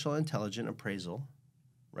artificial intelligent appraisal,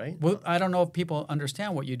 right? Well, I don't know if people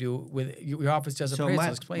understand what you do with your office does appraisal.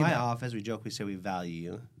 Explain my that. office, we say we value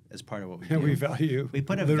you as part of what we do. We value. We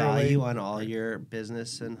put a value on all your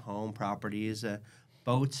business and home properties,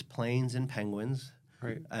 boats, planes, and penguins.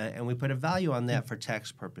 Right. And we put a value on that for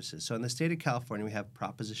tax purposes. So in the state of California, we have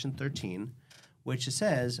Proposition 13, which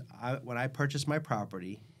says when I purchase my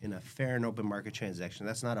property in a fair and open market transaction,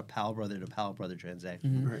 that's not a pal brother to pal brother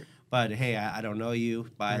transaction. Right. But hey, I don't know you.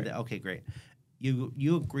 Okay, great.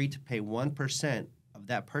 You agree to pay 1% of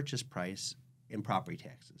that purchase price in property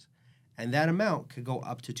taxes, and that amount could go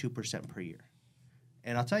up to 2% per year.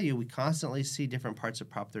 And I'll tell you, we constantly see different parts of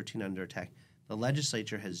Prop 13 under attack. The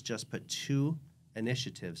legislature has just put 2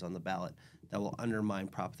 initiatives on the ballot that will undermine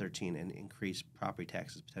Prop 13 and increase property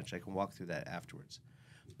taxes potentially. I can walk through that afterwards.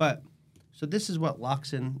 But so this is what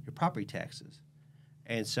locks in your property taxes.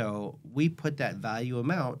 And so we put that value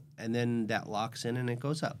amount, and then that locks in and it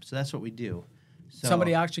goes up. So that's what we do. So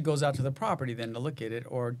somebody actually goes out to the property then to look at it,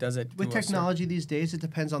 or does it with through a technology these days, it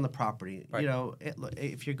depends on the property. Right. You know,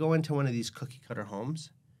 if you're going to one of these cookie cutter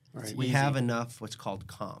homes, Right. we easy. have enough what's called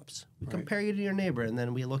comps. We Right. compare you to your neighbor, and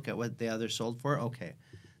then we look at what the other sold for. Okay,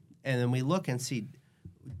 and then we look and see,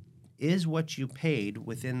 is what you paid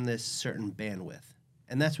within this certain bandwidth?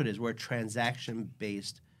 And that's what it is. We're a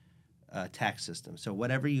transaction-based tax system. So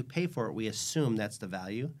whatever you pay for it, we assume that's the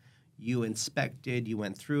value. You inspected, you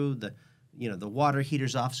went through the water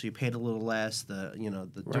heater's off, so you paid a little less. The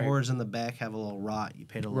Right. doors in the back have a little rot, you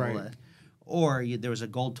paid a little Right. less. Or there was a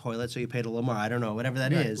gold toilet, so you paid a little more. I don't know, whatever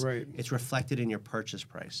that is. Right. It's reflected in your purchase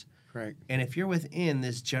price. Right. And if you're within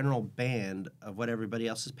this general band of what everybody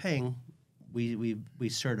else is paying, we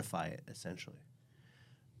certify it essentially.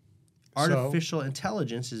 Artificial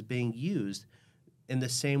intelligence is being used in the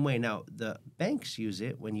same way. Now, the banks use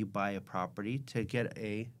it when you buy a property to get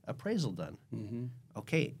a appraisal done. Mm-hmm.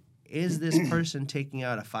 Okay, is this person taking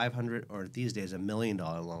out a $500 or these days $1 million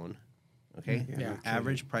loan? Okay, Yeah.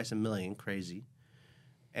 average price $1 million, crazy.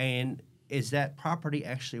 And is that property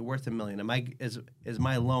actually worth $1 million? Is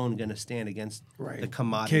my loan going to stand against Right. the In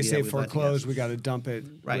commodity? case they that we've let foreclose, together? we got to dump it.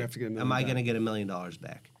 Right. We have to get $1 million Am I going to back. get $1 million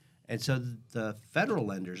back? And so the federal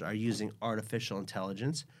lenders are using artificial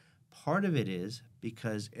intelligence. Part of it is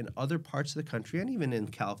because in other parts of the country, and even in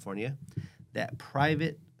California, that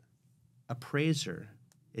private appraiser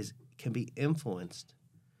can be influenced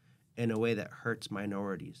in a way that hurts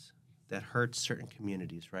minorities, that hurts certain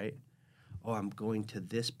communities, right? Oh, I'm going to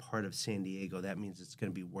this part of San Diego. That means it's going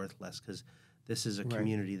to be worth less because this is a Right.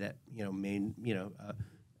 community that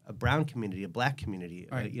a brown community, a black community.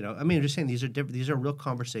 Right. I'm just saying these are different. These are real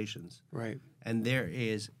conversations, Right. and there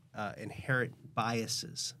is inherent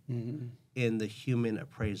biases Mm-hmm. in the human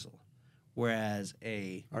appraisal, whereas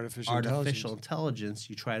a Artificial intelligence,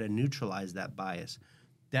 you try to neutralize that bias.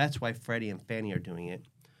 That's why Freddie and Fannie are doing it.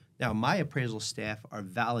 Now, my appraisal staff are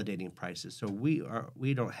validating prices, so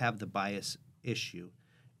we don't have the bias issue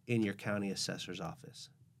in your county assessor's office.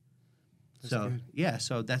 So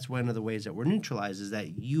that's one of the ways that we're neutralized is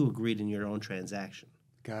that you agreed in your own transaction.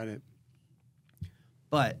 Got it.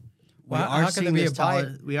 But Well, how can there be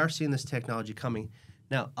a we are seeing this technology coming.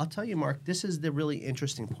 Now, I'll tell you, Mark, this is the really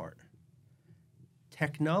interesting part.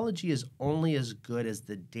 Technology is only as good as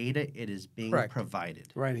the data it is being Correct. provided.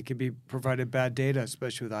 Right. It could be provided bad data,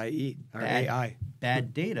 especially with AI.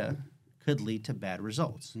 Bad data could lead to bad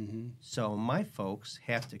results. Mm-hmm. So my folks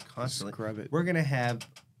have to constantly. Scrub it. We're going to have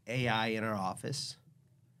AI in our office.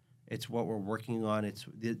 It's what we're working on.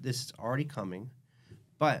 This is already coming,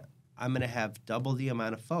 but I'm going to have double the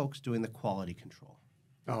amount of folks doing the quality control.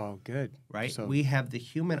 Oh, good. Right? So, We have the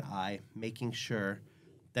human eye making sure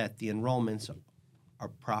that the enrollments are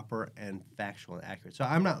proper and factual and accurate. So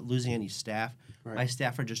I'm not losing any staff. Right. My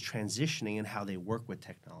staff are just transitioning in how they work with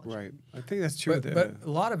technology. right. I think that's true. But a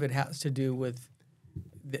lot of it has to do with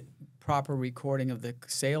the proper recording of the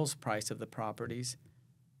sales price of the properties.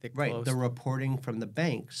 Right, the reporting from the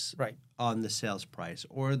banks Right. on the sales price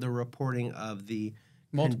or the reporting of the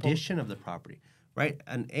Multiple- condition of the property. Right,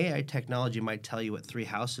 an AI technology might tell you what 3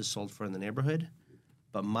 houses sold for in the neighborhood,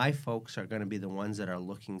 but my folks are going to be the ones that are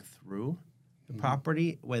looking through the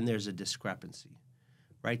property when there's a discrepancy.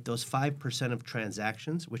 Right, those 5% of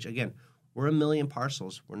transactions, which again, we're 1 million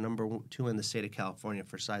parcels. We're number 2 in the state of California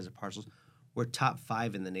for size of parcels. We're top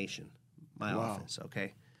 5 in the nation. My Wow. office,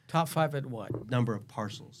 okay? Top 5 at what? Number of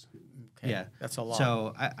parcels. Okay. Yeah, That's a lot.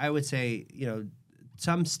 So I would say,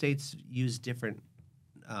 some states use different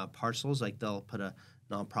parcels, like they'll put a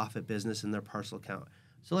nonprofit business in their parcel count.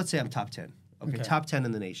 So let's say I'm top 10. Okay, Okay. top 10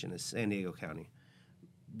 in the nation is San Diego County.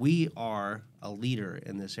 We are a leader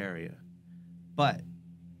in this area, but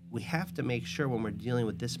we have to make sure when we're dealing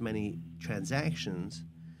with this many transactions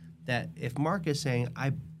that if Mark is saying,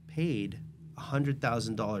 I paid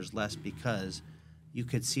 $100,000 less because you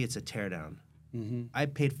could see it's a teardown. Mm-hmm. I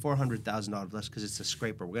paid $400,000 less because it's a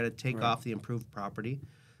scraper. We're going to take Right. off the improved property,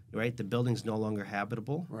 right? The building's no longer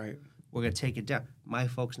habitable. Right. We're going to take it down. My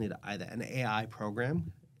folks need to either an AI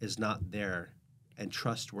program is not there and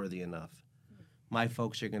trustworthy enough. My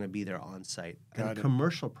folks are going to be there on site. Got And it.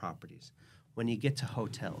 commercial properties, when you get to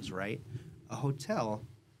hotels, right? A hotel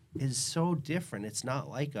is so different. It's not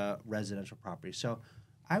like a residential property. So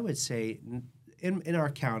I would say in our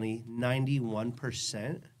county,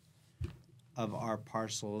 91% of our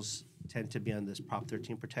parcels tend to be on this Prop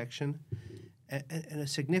 13 protection, and a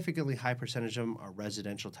significantly high percentage of them are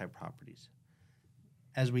residential type properties.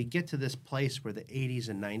 As we get to this place where the 80s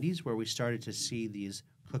and 90s, where we started to see these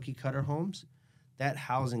cookie cutter homes, that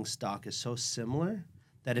housing stock is so similar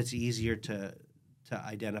that it's easier to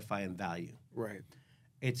identify and value. Right.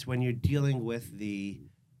 It's when you're dealing with the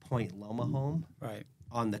Point Loma home Right.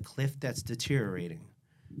 on the cliff that's deteriorating,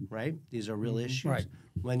 right? These are real issues. Right.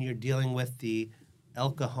 When you're dealing with the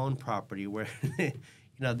El Cajon property where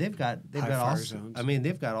they've got High all fire zones. I mean,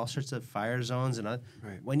 they've got all sorts of fire zones and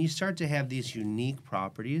Right. when you start to have these unique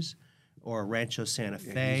properties or Rancho Santa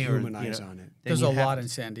Fe you or humanize on it. then There's you a have lot to- in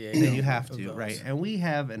San Diego. Then you have of to, those. right? And we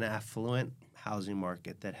have an affluent housing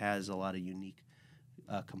market that has a lot of unique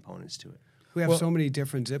components to it. We have Well- so many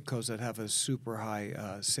different zip codes that have a super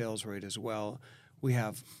high sales rate as well. We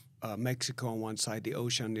have Mexico on one side, the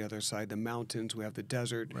ocean on the other side, the mountains. We have the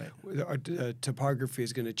desert. Right. Our topography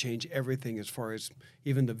is going to change everything as far as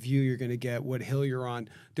even the view you're going to get, what hill you're on.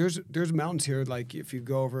 There's mountains here, like if you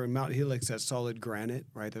go over Mount Helix, that's solid granite,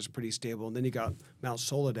 right? That's pretty stable. And then you got Mount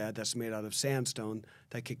Soledad, that's made out of sandstone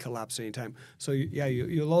that could collapse anytime. So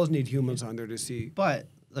you'll always need humans on there to see. But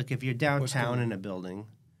look, if you're downtown going- in a building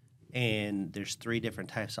and there's 3 different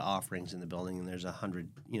types of offerings in the building and there's 100,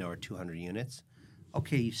 or 200 units,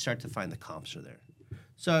 okay, you start to find the comps are there.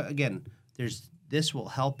 So again, this will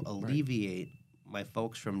help alleviate my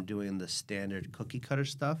folks from doing the standard cookie cutter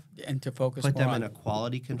stuff, And to focus put more them on in a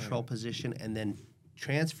quality control position, and then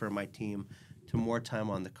transfer my team to more time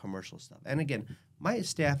on the commercial stuff. And again, my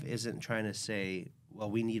staff isn't trying to say, well,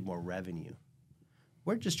 we need more revenue.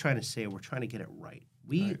 We're just trying to say we're trying to get it right.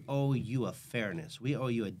 We owe you a fairness. We owe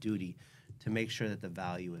you a duty to make sure that the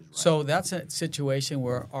value is right. So that's a situation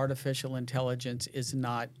where artificial intelligence is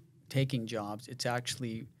not taking jobs. It's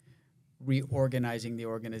actually reorganizing the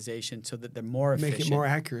organization so that they're more efficient. Make it more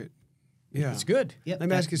accurate. Yeah. It's good. Yeah, Let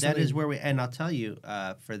me ask you that is something. where and I'll tell you,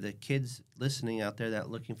 for the kids listening out there that are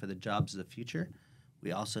looking for the jobs of the future,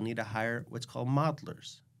 we also need to hire what's called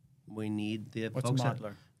modelers. We need the What's a folks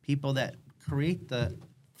modeler? people that create the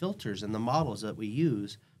filters and the models that we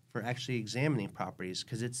use for actually examining properties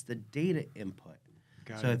because it's the data input.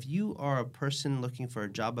 Got So it. if you are a person looking for a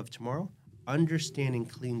job of tomorrow, understanding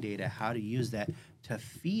clean data, how to use that to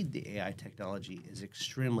feed the AI technology is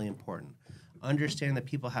extremely important. Understanding the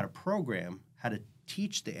people how to program, how to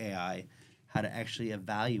teach the AI, how to actually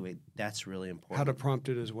evaluate, that's really important. How to prompt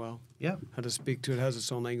it as well. Yeah. How to speak to it. It has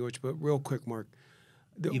its own language. But real quick, Mark.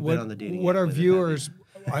 You've been on the dating What app our with it, viewers,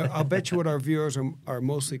 I'll bet you what our viewers are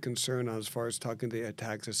mostly concerned on as far as talking to a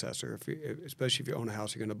tax assessor, especially if you own a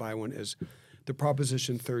house, you're going to buy one, is the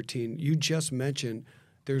Proposition 13. You just mentioned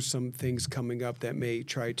there's some things coming up that may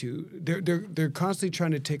try to, they're constantly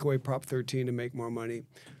trying to take away Prop 13 to make more money.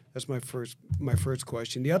 That's my first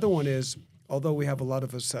question. The other one is, although we have a lot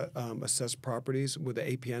of assessed properties with the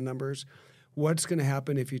APN numbers, what's going to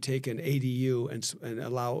happen if you take an ADU and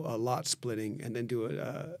allow a lot splitting and then do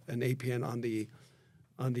an APN on the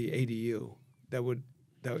ADU? That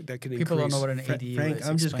could increase. People don't know what an ADU Frank, is.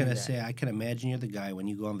 I'm just Explain going to that. say, I can imagine you're the guy when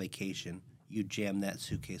you go on vacation, you jam that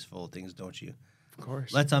suitcase full of things, don't you? Of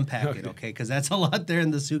course. Let's unpack it, okay? Because that's a lot there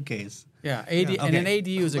in the suitcase. Yeah, and an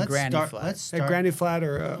ADU is a Let's granny start- flat. Let's A start. granny flat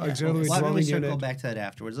or auxiliary Why don't we dwelling circle unit. back to that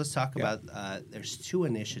afterwards? Let's talk about there's 2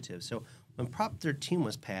 initiatives. So when Prop 13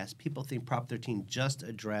 was passed, people think Prop 13 just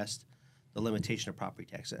addressed the limitation of property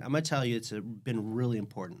tax. I'm going to tell you it's been really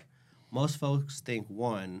important. Most folks think,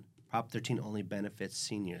 one, Prop 13 only benefits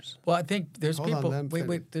seniors. Well, I think there's Hold on, people. let him Wait.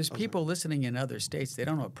 finish. There's people listening in other states. They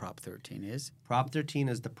don't know what Prop 13 is. Prop 13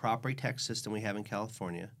 is the property tax system we have in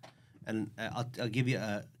California. And I'll give you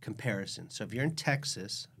a comparison. So if you're in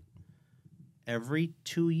Texas, every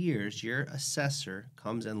 2 years, your assessor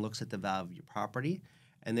comes and looks at the value of your property,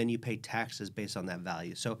 and then you pay taxes based on that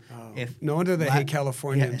value. So if No wonder they hate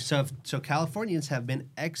Californians. so Californians have been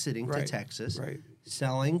exiting Right, to Texas, right.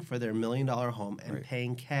 selling for their $1 million home and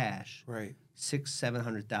paying cash Right.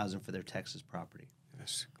 $600,000-700,000 for their Texas property.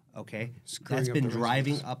 Yes. Okay, Screwing that's up been the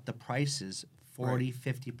driving residents. up the prices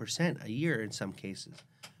 40-50% a year in some cases.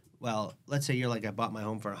 Well, let's say you're like, I bought my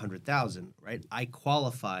home for $100,000, right? I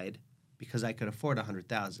qualified because I could afford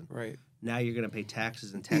 $100,000. Right. Now you're going to pay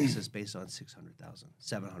taxes in Texas based on $600,000,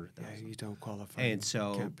 $700,000. Yeah, you don't qualify. And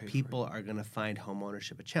so Can't pay for it. people are going to find home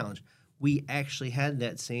ownership a challenge. We actually had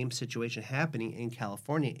that same situation happening in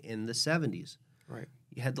California in the 70s. Right.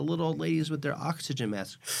 You had the little old ladies with their oxygen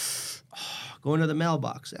masks going to the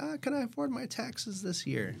mailbox. Can I afford my taxes this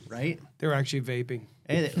year? Right? They're actually vaping.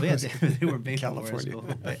 And they were vaping California.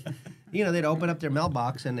 California. But, they'd open up their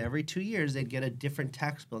mailbox, and every 2 years they'd get a different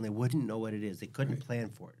tax bill, and they wouldn't know what it is. They couldn't plan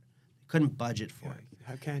for it. They couldn't budget for it.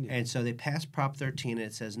 How can you? And so they passed Prop 13, and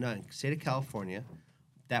it says, no, in the state of California,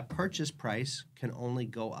 that purchase price can only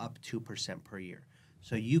go up 2% per year.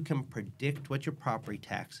 So you can predict what your property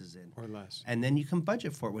tax is in. Or less. And then you can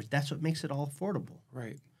budget for it, which that's what makes it all affordable.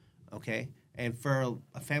 Right. Okay? And for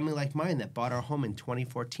a family like mine that bought our home in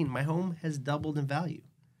 2014, my home has doubled in value.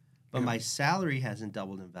 but my salary hasn't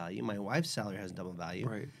doubled in value. My wife's salary hasn't doubled in value.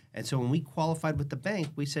 Right. And so when we qualified with the bank,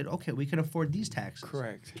 we said, okay, we can afford these taxes.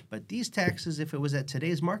 Correct. But these taxes, if it was at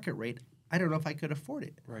today's market rate, I don't know if I could afford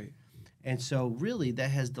it. Right. And so really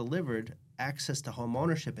that has delivered access to home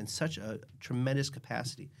ownership in such a tremendous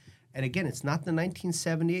capacity. And again, it's not the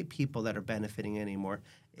 1978 people that are benefiting anymore.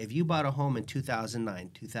 If you bought a home in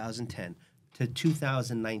 2009, 2010 to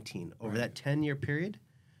 2019, over that 10-year period,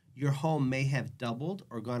 your home may have doubled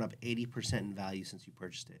or gone up 80% in value since you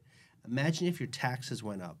purchased it. Imagine if your taxes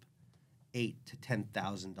went up $8,000 to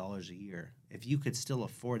 $10,000 a year. If you could still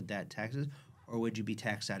afford that taxes, or would you be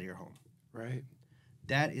taxed out of your home? Right.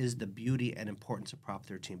 That is the beauty and importance of Prop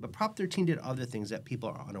 13. But Prop 13 did other things that people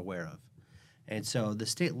are unaware of. And so the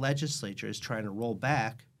state legislature is trying to roll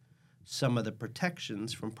back some of the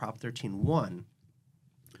protections from Prop 13.1.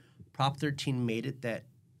 Prop 13 made it that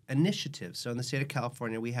initiatives, so in the state of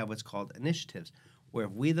California, we have what's called initiatives, where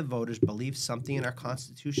if we, the voters, believe something in our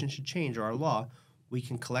Constitution should change or our law, we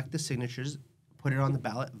can collect the signatures, put it on the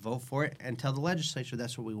ballot, vote for it, and tell the legislature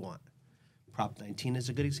that's what we want. Prop 19 is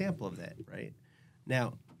a good example of that, right?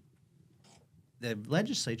 Now, the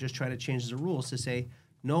legislature is trying to change the rules to say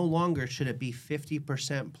no longer should it be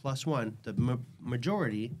 50% plus one, the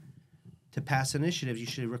majority, to pass initiatives. You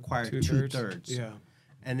should require two-thirds. Yeah.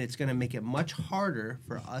 And it's going to make it much harder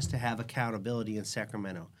for us to have accountability in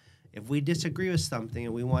Sacramento. If we disagree with something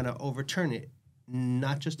and we want to overturn it,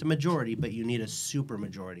 not just a majority, but you need a super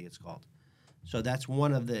majority, it's called. So that's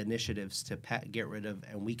one of the initiatives to get rid of,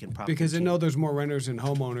 and we can probably... Because they know there's more renters and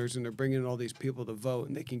homeowners, and they're bringing in all these people to vote,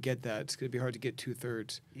 and they can get that. It's going to be hard to get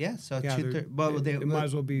two-thirds. Yeah, so Yeah, two-thirds... Well, it might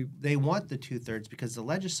as well be... They want the two-thirds because the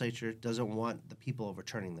legislature doesn't want the people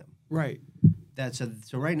overturning them. Right.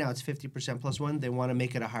 So right now it's 50% plus one. They want to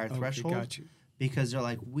make it a higher threshold. Got you. Because they're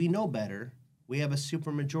like, we know better. We have a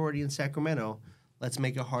super majority in Sacramento. Let's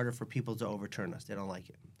make it harder for people to overturn us. They don't like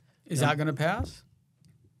it. Is that going to pass?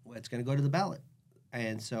 Well, it's going to go to the ballot.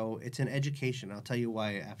 And so it's an education. I'll tell you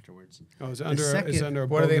why afterwards. Oh, it's under a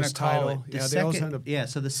what are they bogus gonna call title. it? Yeah, The they also second, end up yeah,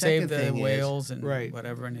 so the second Save the thing whales and Right.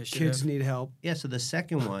 whatever initiative. kids need help. Yeah, so the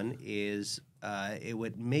second one is it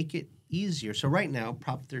would make it easier. So right now,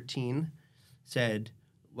 Prop 13 said,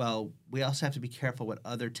 well, we also have to be careful with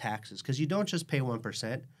other taxes because you don't just pay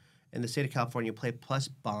 1%. In the state of California, you pay plus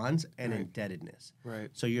bonds and indebtedness. Right.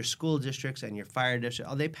 So your school districts and your fire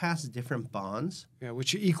district, they pass different bonds. Yeah,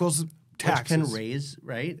 which equals taxes. Which can raise,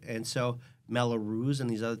 right? And so Melrose and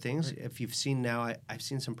these other things, if you've seen now, I've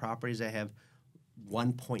seen some properties that have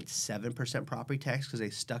 1.7% property tax because they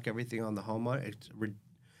stuck everything on the homeowner. It's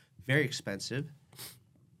very expensive.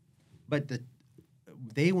 But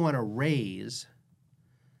they want to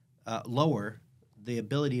lower the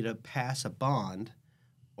ability to pass a bond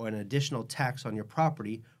or an additional tax on your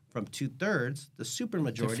property from 2/3, the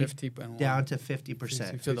supermajority, down to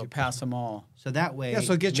 50%. So they'll pass them all. So that way,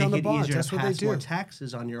 so get you on the bonds. That's what they do. More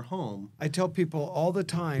taxes on your home. I tell people all the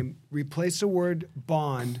time, replace the word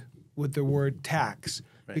bond with the word tax.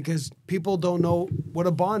 Right. Because people don't know what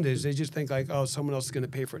a bond is. They just think like, oh, someone else is going to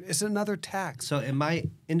pay for it. It's another tax. So in my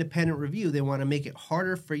independent review, they want to make it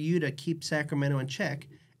harder for you to keep Sacramento in check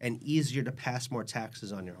and easier to pass more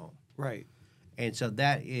taxes on your home. Right. And so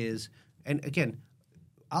that is, and again,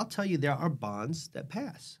 I'll tell you there are bonds that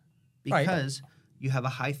pass because you have a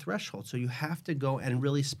high threshold. So you have to go and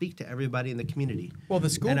really speak to everybody in the community. Well, the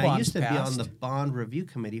school and bonds I used to passed. be on the bond review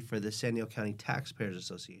committee for the San Diego County Taxpayers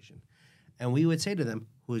Association. And we would say to them,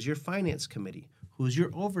 who's your finance committee? Who's your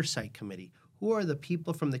oversight committee? Who are the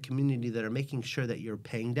people from the community that are making sure that you're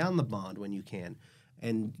paying down the bond when you can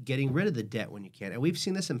and getting rid of the debt when you can? And we've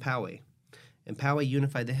seen this in Poway. In Poway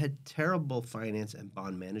Unified, they had terrible finance and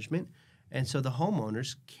bond management. And so the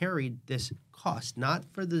homeowners carried this cost, not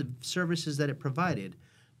for the services that it provided,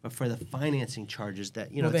 but for the financing charges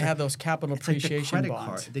that, Well, they have those capital appreciation like the credit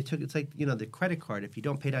bonds. card. It's like, the credit card. If you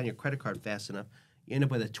don't pay down your credit card fast enough, you end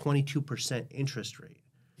up with a 22% interest rate.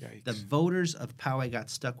 Yikes. The voters of Poway got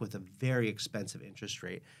stuck with a very expensive interest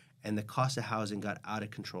rate, and the cost of housing got out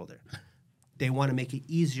of control there. They want to make it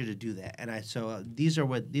easier to do that, and these are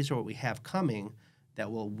what we have coming that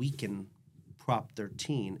will weaken Prop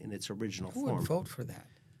 13 in its original Who form. would vote for that?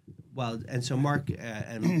 Well, and so Mark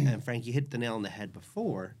and Frank, you hit the nail on the head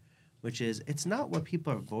before, which is it's not what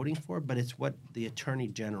people are voting for, but it's what the Attorney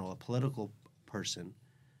General, a political person,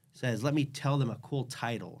 says. Let me tell them a cool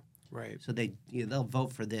title, Right. so they'll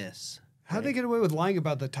vote for this. How do they get away with lying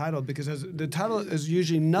about the title? Because the title is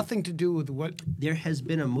usually nothing to do with what... There has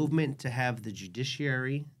been a movement to have the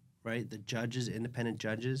judiciary, right, the judges, independent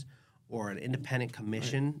judges, or an independent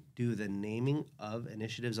commission do the naming of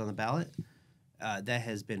initiatives on the ballot. that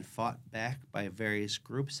has been fought back by various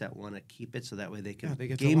groups that want to keep it so that way they can they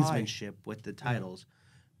get to lie. gamesmanship with the titles,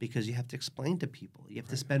 because you have to explain to people. You have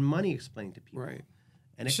to spend money explaining to people. Right.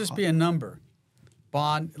 And It's just be a number.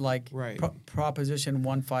 Bond, like Right. Proposition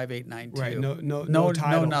 15892. Right. No no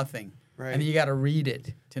title. nothing. Right. And you got to read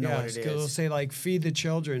it to know what it It'll is. say like feed the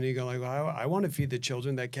children. And you go like, well, I want to feed the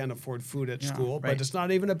children that can't afford food at school, right. but it's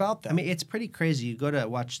not even about that. I mean, it's pretty crazy. You go to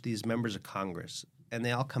watch these members of Congress, and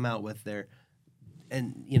they all come out with their,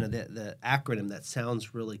 and the acronym that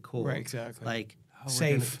sounds really cool. Right, exactly. Like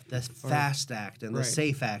SAFE. the FAST Act and the Right.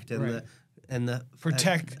 SAFE Act and Right. the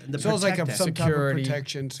Protect. the So it's like Protect Act. some type of Security.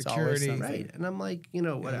 protection, It's always security. something. Right. And I'm like, what,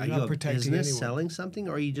 you're are not you a protecting business anyone. selling something,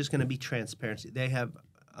 or are you just going to be transparency? They have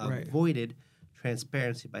Right. avoided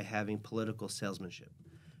transparency by having political salesmanship.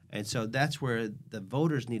 And so that's where the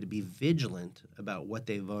voters need to be vigilant about what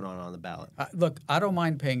they vote on the ballot. Look, I don't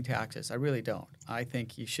mind paying taxes. I really don't. I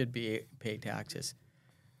think you should pay taxes.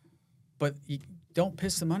 But you don't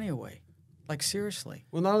piss the money away. Like, seriously.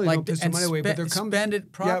 Well, not only Like, don't piss the and money away, but there comes spend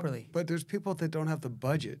it properly. Yeah, but there's people that don't have the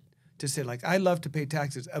budget to say like, I love to pay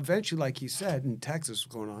taxes. Eventually, like he said, in Texas,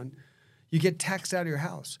 what's going on, you get taxed out of your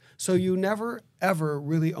house, so you never ever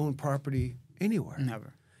really own property anywhere.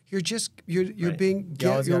 Never. You're just you're Right. being You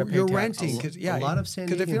always gotta pay you're taxes. renting because A lot of San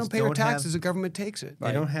if you don't Diegans pay your don't have- taxes, the government takes it.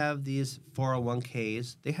 They don't have these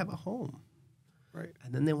 401ks. They have a home. Right.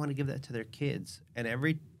 And then they want to give that to their kids. And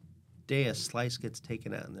every day a slice gets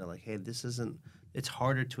taken out, and they're like, hey, it's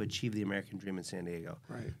harder to achieve the American dream in San Diego.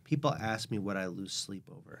 Right. People ask me what I lose sleep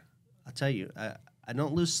over. I'll tell you, I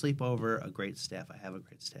don't lose sleep over a great staff. I have a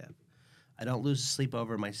great staff. I don't lose sleep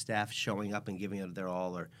over my staff showing up and giving it their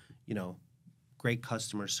all, or, great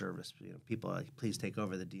customer service. People are like, please take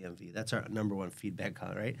over the DMV. That's our number one feedback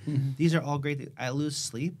on, right? Mm-hmm. These are all great things. I lose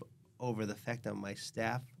sleep over the fact that my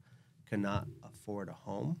staff cannot afford a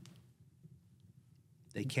home.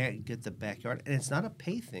 They can't get the backyard, and it's not a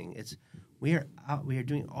pay thing. It's we are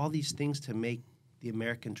doing all these things to make the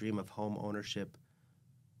American dream of home ownership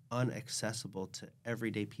unaccessible to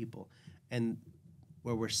everyday people. And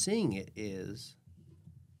where we're seeing it is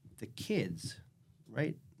the kids,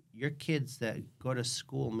 right? Your kids that go to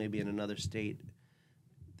school maybe in another state,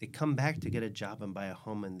 they come back to get a job and buy a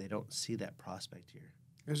home, and they don't see that prospect here.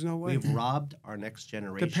 There's no way. We've robbed our next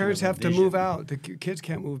generation. The parents of a have to vision. move out. The kids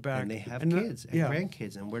can't move back. And they have the- kids and yeah.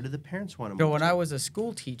 grandkids. And where do the parents want to So move when to? I was a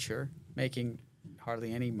school teacher making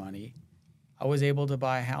hardly any money, I was able to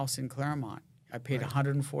buy a house in Claremont. I paid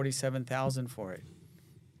 $147,000 for it.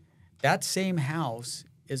 That same house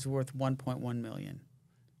is worth $1.1 million.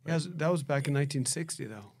 Yes, that was back in 1960,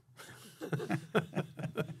 though.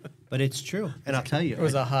 But it's true. And I'll tell you. It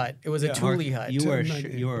was a hut. It was a Yeah. Thule Mark, hut. you were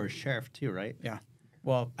Mark, a sheriff too, right? Yeah.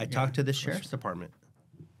 Well, I talked to the sheriff's department.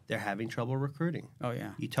 They're having trouble recruiting. Oh,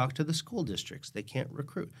 yeah. You talk to the school districts. They can't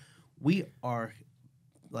recruit. We are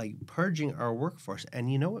like purging our workforce.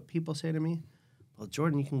 And you know what people say to me? Well,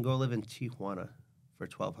 Jordan, you can go live in Tijuana for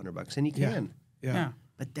 $1,200, and you Yeah. can. Yeah.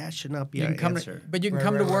 But that should not be You our can come answer. but you can Right,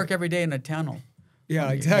 come right, to work right. every day in a tunnel.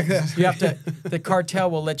 Yeah, exactly. You have to. The cartel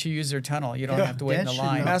will let you use their tunnel. You don't Yeah. have to wait in That the should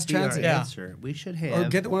line. not Mass be our transit. Yeah. answer. We should Or have.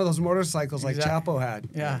 get one of those motorcycles like Exact- Chapo had.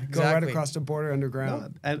 Yeah, Go right exactly. across the border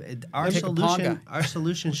underground. Our Take a solution. Ponga. Our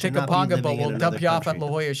solution should Take a not be Ponga living boat. in We'll another dump you off at country. La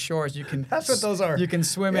Jolla Shores. You can. That's what those are. You can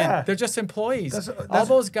swim Yeah. in. They're just employees. That's- All that's-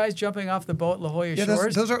 those guys jumping off the boat at La Jolla Yeah,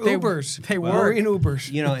 Shores. those are they- Ubers. They work. Marine Ubers.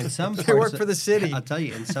 You know, in some parts They work for the city. I'll tell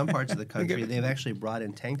you, in some parts of the country, they've actually brought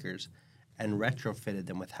in tankers and retrofitted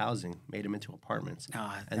them with housing, made them into apartments,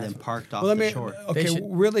 and then parked off Well, let the me. shore. Okay, should-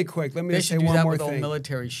 really quick. Let me They just say should do one that more with old thing.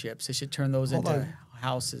 military ships. They should turn those Hold into on.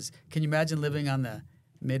 houses. Can you imagine living on the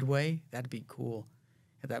Midway? That'd be cool.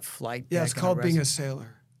 Have that flight. Yeah, deck it's and called being a rest-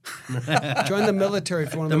 sailor. Join the military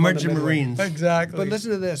if you want to The live on Merchant Midway. Marines. Exactly. But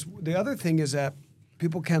listen to this. The other thing is that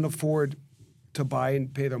people can't afford to buy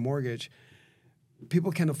and pay their mortgage.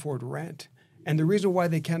 People can't afford rent. And the reason why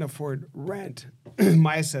they can't afford rent,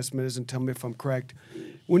 my assessment is, and tell me if I'm correct,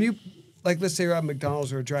 when you, like let's say you're at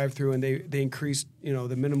McDonald's or a drive-through and they increased,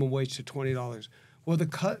 the minimum wage to $20. Well, the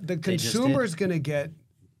just consumer did. is going to get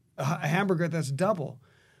a hamburger that's double.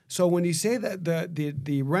 So when you say that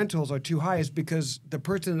the rentals are too high, it's because the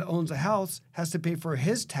person that owns the house has to pay for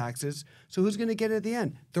his taxes. So who's going to get it at the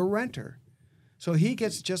end? The renter. So he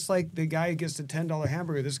gets, just like the guy gets the $10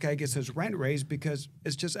 hamburger, this guy gets his rent raised because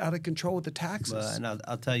it's just out of control with the taxes. And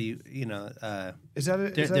I'll tell you, Is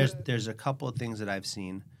that there's a couple of things that I've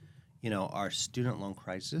seen. Our student loan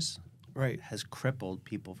crisis right? has crippled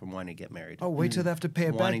people from wanting to get married. Oh, wait till they have to pay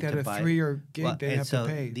it back. Wanting They had to a buy- 3-year gig Well, they and have so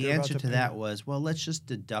to pay. The They're about answer to pay that it. was, well, let's just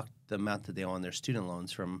deduct the amount that they owe on their student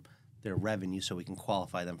loans from their revenue so we can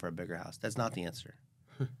qualify them for a bigger house. That's not the answer.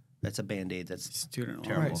 That's a Band-Aid. That's Student loan.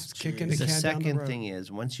 terrible. Right, it's kicking the The can down the second road. thing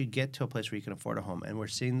is once you get to a place where you can afford a home, and we're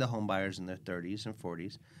seeing the home buyers in their 30s and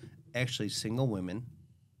 40s, actually single women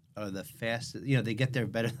are the fastest. They get there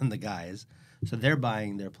better than the guys, so they're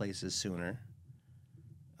buying their places sooner.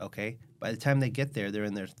 Okay, by the time they get there, they're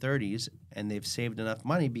in their 30s and they've saved enough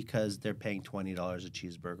money because they're paying $20 a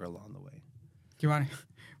cheeseburger along the way, Do you want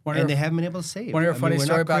and they haven't been able to save. Want to hear a funny we're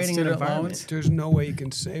story not about creating an student environment. loans? There's no way you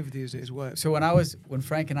can save these days. What? So when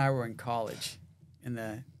Frank and I were in college, in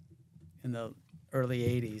the early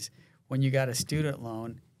 '80s, when you got a student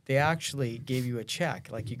loan, they actually gave you a check.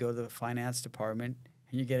 Like you go to the finance department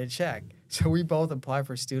and you get a check. So we both apply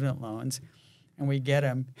for student loans, and we get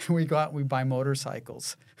them. And we go out and we buy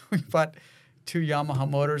motorcycles. We bought 2 Yamaha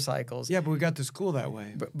motorcycles. Yeah, but we got to school that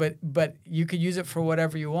way. But you could use it for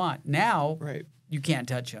whatever you want. Now Right. you can't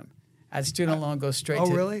touch them. That student loan goes straight Oh,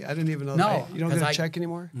 to. really? I didn't even know No, that. You don't 'cause get a I- check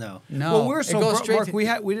anymore? No. No. Well, we're it so goes broke, straight Mark, to,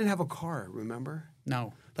 we didn't have a car, remember?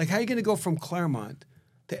 No. Like, how are you going to go from Claremont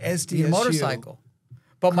to SDSU? The motorcycle.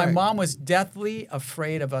 But my Correct. mom was deathly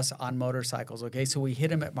afraid of us on motorcycles, okay? So we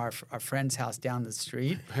hid him at our friend's house down the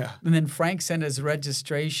street. Yeah. And then Frank sent his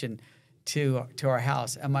registration to our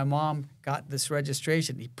house. And my mom got this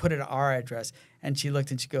registration. He put it at our address. And she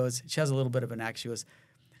looked and she goes, she has a little bit of an accent. She goes,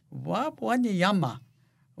 what Yama?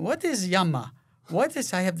 What is Yama? What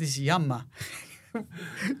is, I have this Yama.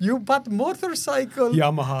 You bought motorcycle.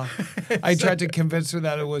 Yamaha. I tried to convince her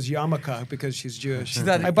that it was Yamaka because she's Jewish. She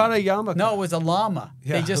thought- I bought a Yamaka. No, it was a llama.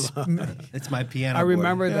 Yeah, They just, It's my piano. I board.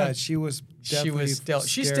 remember Yeah. that. She was definitely she's scared.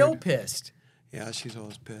 still pissed. Yeah, she's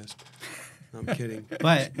always pissed. I'm kidding.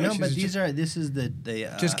 But no, She's but just- this is the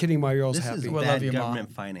Just kidding, my girl's This happy. is Well, bad love you, Ma.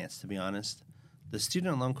 government finance, to be honest. The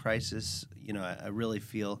student loan crisis, I really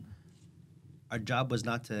feel our job was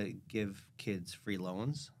not to give kids free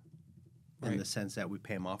loans in Right. the sense that we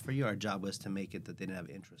pay them off for you. Our job was to make it that they didn't have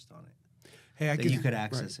interest on it, Hey, I that you could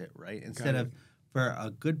access right. it, right? Instead it. of, for a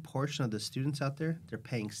good portion of the students out there, they're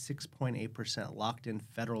paying 6.8% locked in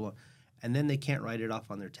federal loan, and then they can't write it off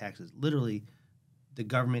on their taxes. Literally, the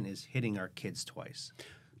government is hitting our kids twice.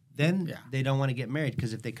 Then Yeah. they don't want to get married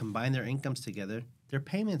because if they combine their incomes together, their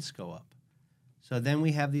payments go up. So then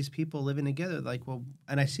we have these people living together like, well,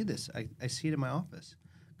 and I see this. I see it in my office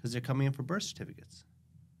because they're coming in for birth certificates.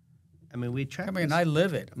 I mean, we track I mean, this. I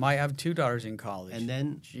live it. I have 2 daughters in college. And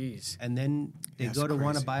then Jeez. and then they That's go to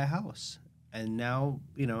want to crazy. buy a house. And now,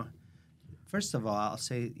 first of all, I'll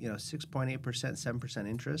say, 6.8%, 7%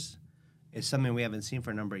 interest is something we haven't seen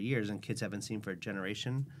for a number of years and kids haven't seen for a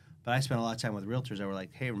generation. But I spent a lot of time with realtors that were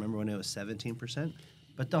like, hey, remember when it was 17%?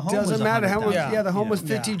 But the home Doesn't was matter how much. $100,000. Yeah, the home was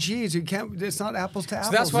Yeah. 50 G's. You can't. It's not apples to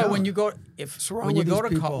apples. So that's why no. when you go, What's wrong when you with go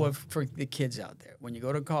these to people? for the kids out there, when you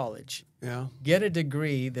go to college, Yeah. get a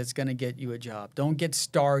degree that's going to get you a job. Don't get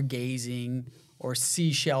stargazing or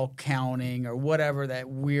seashell counting or whatever that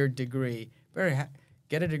weird degree. Better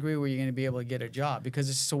get a degree where you're going to be able to get a job because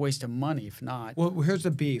it's just a waste of money if not. Well, here's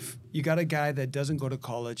the beef. You got a guy that doesn't go to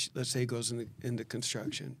college. Let's say he goes into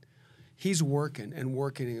construction. He's working and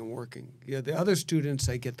working and working. Yeah, the other students,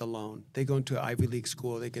 they get the loan. They go into an Ivy League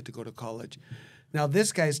school. They get to go to college. Now,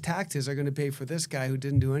 this guy's taxes are going to pay for this guy who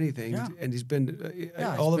didn't do anything, Yeah. and he's been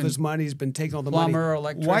Yeah, all he's of his been money. He's been taking all the plumber, money.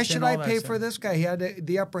 Why electrician, should I all that pay stuff. for this guy? He had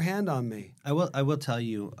the upper hand on me. I will tell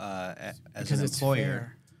you, as Because an it's employer,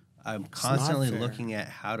 fair. I'm not constantly fair. looking at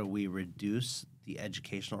how do we reduce the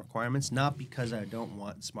educational requirements, not because I don't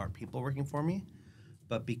want smart people working for me,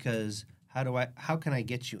 but because how can I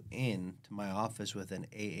get you in to my office with an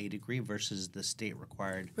AA degree versus the state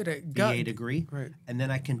required But a BA degree, Right. and then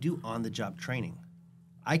I can do on-the-job training.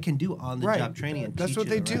 I can do on-the-job training and That's teach what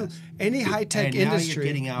you they the do. rest. Any high tech And now you're industry,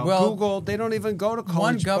 getting out- Well, Google, they don't even go to One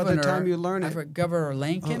college by governor, the time you learn I it. forget, Governor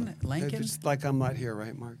Lincoln, Oh, Lincoln, It's like I'm not here,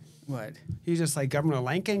 right, Mark? what? He's just like Governor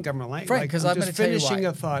Lincoln, Governor Lincoln. Frank, like, because I'm just going to tell you finishing why.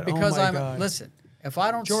 a thought. Because oh my God. listen. If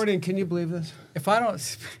I don't, Jordan, can you believe this? if I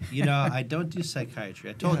don't, I don't do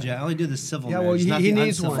psychiatry. I told you, I only do the civil Yeah, well, marriages, not he the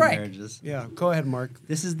needs uncivil one. Frank. marriages. Yeah, go ahead, Mark.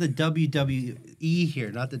 This is the WWE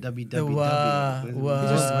here, not the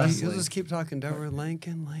WWW. He'll just keep talking. Governor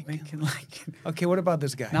Lincoln. Lincoln. Okay, what about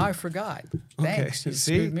this guy? Now I forgot. Thanks. You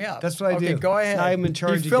see, screwed me up. that's what I do. Okay, go ahead. Now I'm in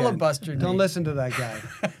charge You again. filibustered Don't me. listen to that guy.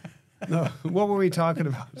 No, what were we talking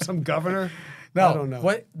about? Some governor? No, I don't know.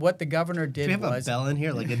 What the governor did Do we have was, a bell in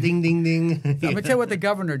here, like a ding, ding, ding? I'm going to tell you what the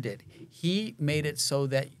governor did. He made it so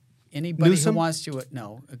that anybody Newsom? who wants to,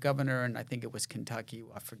 a governor, and I think it was Kentucky,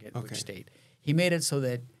 I forget Okay. which state. He made it so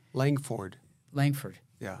that Langford. Langford.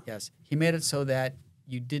 Yeah. Yes. He made it so that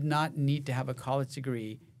you did not need to have a college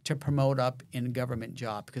degree to promote up in a government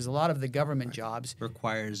job because a lot of the government jobs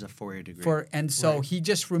Requires a 4-year degree. and so he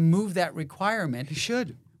just removed that requirement. He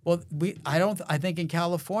should. Well, I think in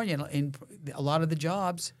California, in a lot of the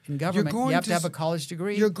jobs in government, you have to have a college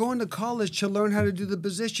degree. You're going to college to learn how to do the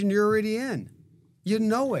position you're already in. You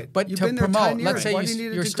know it. But You've to been there promote, 10 years. let's say Why do you need a you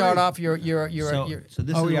degree? start off So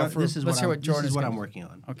this is what I'm working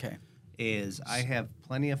on. Okay. Is I have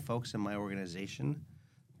plenty of folks in my organization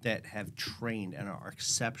that have trained and are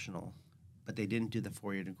exceptional, but they didn't do the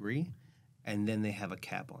 4-year degree, and then they have a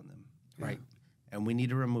cap on them. Right. And we need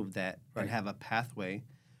to remove that and have a pathway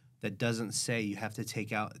that doesn't say you have to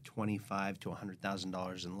take out $25,000 to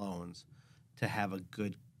 $100,000 in loans to have a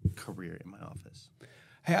good career in my office.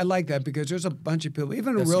 Hey, I like that because there's a bunch of people,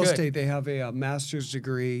 even in real estate, they have a master's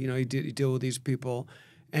degree. You know, you deal with these people,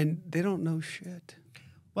 and they don't know shit.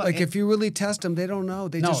 Well, like if you really test them, they don't know.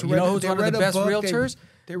 They just read, who's one of the best realtors?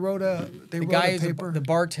 They wrote a paper. The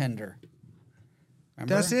bartender.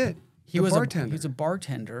 Remember? That's it. He was a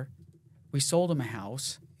bartender. We sold him a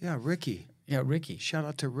house. Yeah, Ricky. Yeah, Ricky. Shout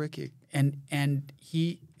out to Ricky. And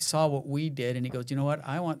he saw what we did, and he goes, you know what?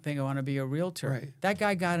 I want to be a realtor. Right. That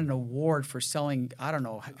guy got an award for selling, I don't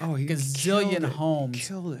know, he gazillion homes.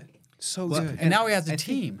 Killed it. So good. And now he has a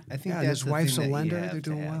team. I think that's his wife's a thing that lender. you have They're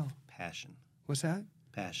doing to have well. Passion. What's that?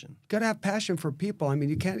 Passion. Got to have passion for people. I mean,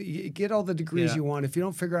 you get all the degrees you want if you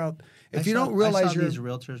don't figure out, if you don't I realize saw these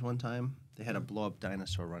realtors one time. They had a blow-up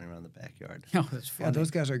dinosaur running around the backyard. Oh, that's funny. Yeah, those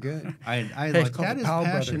guys are good. I like that is Powell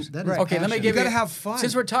passion. Brothers. That is Right. Okay, let me passion. give You got to have fun.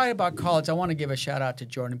 Since we're talking about college, I want to give a shout out to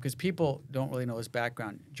Jordan because people don't really know his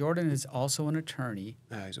background. Jordan is also an attorney,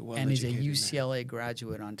 He's a and he's a well-educated UCLA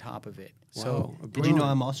graduate on top of it. Wow. So Did you know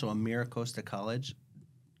I'm also a Miracosta College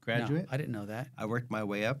graduate? No, I didn't know that. I worked my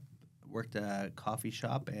way up. Worked at a coffee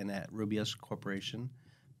shop and at Rubio's Corporation.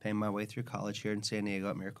 Paying my way through college here in San Diego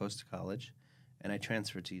at Miracosta College, and I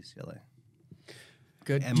transferred to UCLA.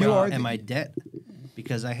 Good. And my debt,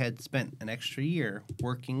 because I had spent an extra year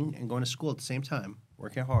working and going to school at the same time,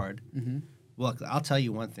 working hard. Mm-hmm. Look, I'll tell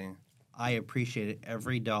you one thing. I appreciated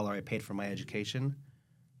every dollar I paid for my education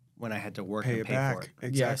when I had to work and pay for it.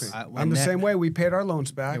 Exactly. Yes. I'm the same way. We paid our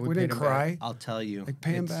loans back. Yeah, we we paid didn't them cry. I'll tell you. Like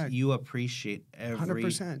pay them back. You appreciate every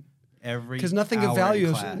 100%. Because nothing of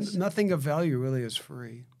value really is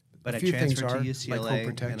free. But a I few things transferred to are, UCLA like home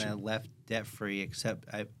protection. and I left debt free. Except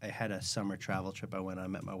I had a summer travel trip. I went. I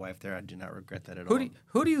met my wife there. I do not regret that at all.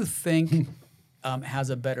 Who do you think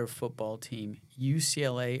has a better football team,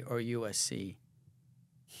 UCLA or USC?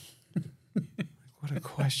 What a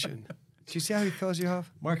question. Do you see how he fills you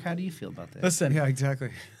off? Mark, how do you feel about that? Listen, Yeah,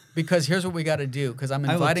 exactly. because here's what we got to do. Because I'm I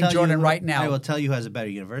will inviting tell Jordan you- right now. I will tell you who has a better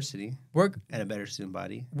university We're and a better student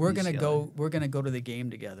body. we're gonna UCLA. go. We're gonna go to the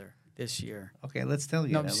game together this year. Okay, let's tell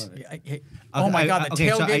you. No, I love it. oh my God, the okay,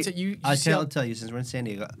 so tailgates at I'll tell you, since we're in San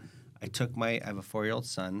Diego, I have a 4-year-old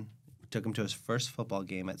son, took him to his first football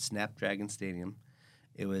game at Snapdragon Stadium.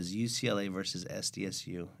 It was UCLA versus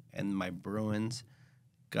SDSU, and my Bruins,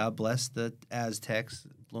 God bless the Aztecs,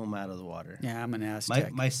 blew them out of the water. Yeah, I'm an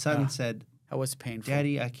Aztec. My son said, that was painful.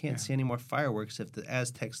 Daddy, I can't see any more fireworks if the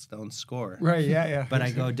Aztecs don't score. Right, yeah. But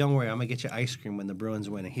I go, don't worry, I'm going to get you ice cream when the Bruins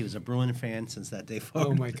win. And he was a Bruin fan since that day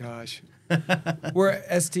forward. Oh, my gosh. We're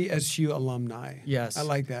SDSU alumni. Yes. I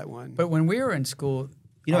like that one. But when we were in school,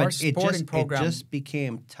 our sporting program it just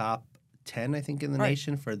became top 10, I think, in the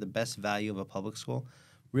nation for the best value of a public school.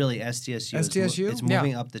 Really, SDSU it's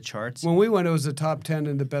moving up the charts. When we went, it was the top 10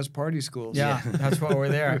 in the best party schools. Yeah, that's why we're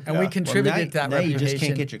there. And we contributed to that now reputation. you just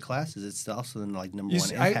can't get your classes. It's also like number one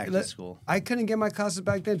impact at school. I couldn't get my classes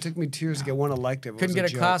back then. It took me 2 years to get one elective. Couldn't get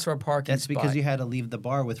a class or a parking That's spot. because you had to leave the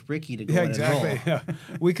bar with Ricky to go Yeah, and exactly. enroll. Yeah.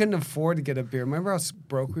 We couldn't afford to get a beer. Remember how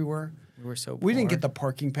broke we were? We were so We didn't poor. get the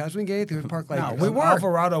parking pass. We didn't get anything. We parked like No, we weren't.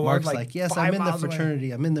 Alvarado. Mark's like yes, 5 I'm in the miles away.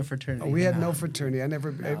 fraternity. I'm in the fraternity. Oh, we had no fraternity. I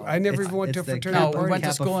never even went to a fraternity No, party. we went to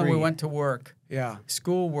Kappa school and we free. went to work. Yeah.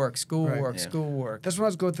 Schoolwork. Right. Yeah. Schoolwork. That's when I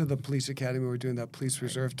was going through the police academy. We were doing that police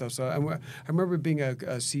reserve stuff. So I remember being a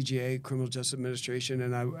CJA, Criminal Justice Administration,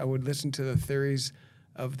 and I would listen to the theories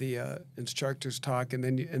of the instructors talk, and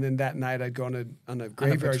then that night I'd go on a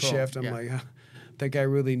graveyard patrol, shift. I'm yeah. like, that guy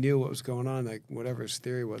really knew what was going on. Like whatever his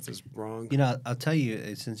theory was is wrong. You know, I'll tell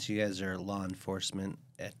you, since you guys are law enforcement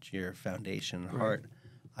at your foundation, Heart,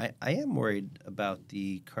 I am worried about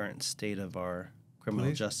the current state of our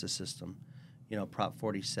criminal justice system. You know, Prop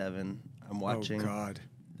 47. I'm watching. Oh God.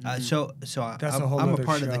 So That's I'm a whole a other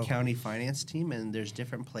part of the show. county finance team, and there's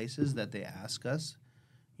different places that they ask us,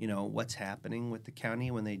 you know, what's happening with the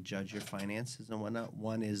county when they judge your finances and whatnot.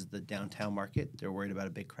 One is the downtown market. They're worried about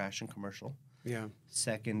a big crash in commercial. Yeah.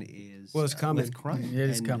 Second is Well, it's coming. with crime. It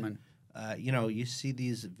is coming. You know, you see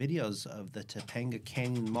these videos of the Topanga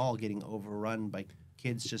Canyon Mall getting overrun by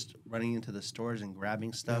kids just running into the stores and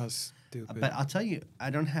grabbing stuff. That's stupid. But I'll tell you,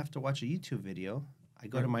 I don't have to watch a YouTube video. I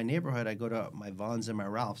go to my neighborhood, I go to my Vons and my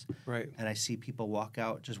Ralphs, Right. and I see people walk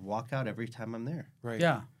out every time I'm there. Right.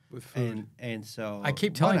 Yeah. With food. And so I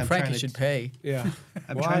keep telling I'm Frank trying he to should pay. Yeah.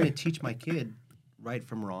 I'm Why? trying to teach my kid right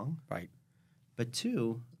from wrong. Right. But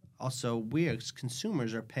two, also we as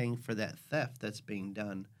consumers are paying for that theft that's being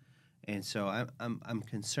done. And so I'm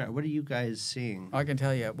concerned. What are you guys seeing? I can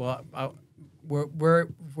tell you. Well, we're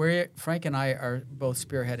Frank and I are both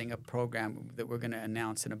spearheading a program that we're going to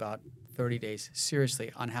announce in about 30 days,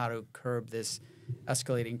 seriously, on how to curb this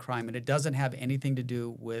escalating crime. And it doesn't have anything to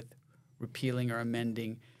do with repealing or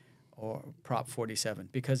amending or Prop 47,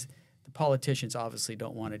 because the politicians obviously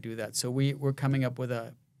don't want to do that. So we're coming up with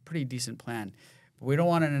a pretty decent plan. But we don't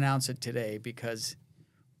want to announce it today because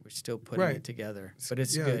we're still putting it together. But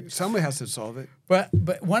it's good. Somebody has to solve it. But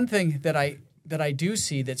one thing that I do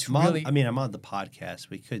see that's I'm really... on the podcast.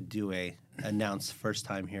 We could do announce first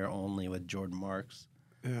time here only with Jordan Marks.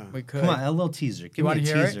 Yeah. We could. Come on, a little teaser. Give me a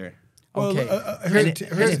teaser. Okay.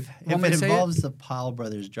 If it involves the Powell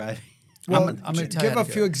brothers driving. Well, I'm going to tell give you a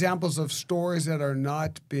few examples of stores that are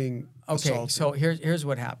not being assaulted. Okay, so here's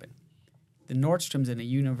what happened. The Nordstroms in a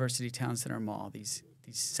University Town Center mall, these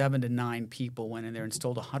 7 to 9 people went in there and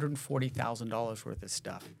stole $140,000 worth of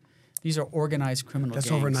stuff. These are organized criminal gangs.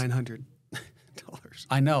 That's over $900.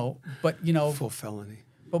 I know, but full felony.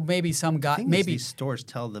 But maybe some guy, these stores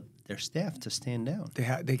tell their staff to stand down. They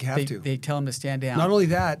have to. They tell them to stand down. Not only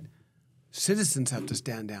that, citizens have to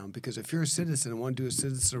stand down, because if you're a citizen and want to do a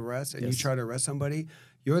citizen arrest and you try to arrest somebody,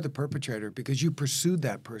 you're the perpetrator because you pursued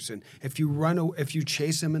that person. If you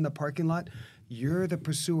chase him in the parking lot, you're the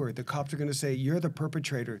pursuer. The cops are going to say you're the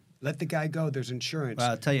perpetrator. Let the guy go. There's insurance.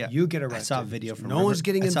 Well, I'll tell you, you get arrested. I saw a video from one's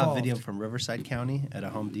getting involved. I saw a video from Riverside County at a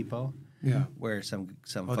Home Depot. Yeah, where some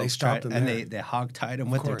folks they stopped them and there. they hog-tied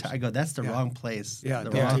them with their I go, that's the wrong place. Yeah,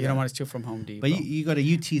 you don't want to steal from Home Depot. But you go to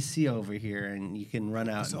UTC over here and you can run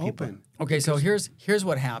out. It's and open. Okay, so here's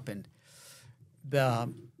what happened.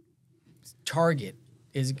 The Target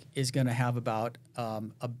is going to have about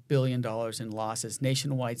 $1 billion in losses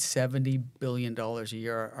nationwide. $70 billion a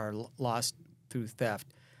year are lost through theft.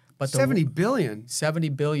 But $70 billion.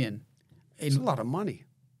 $70 billion. It's a lot of money.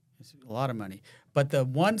 It's a lot of money. But the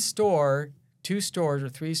one store, 2 stores, or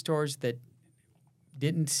 3 stores that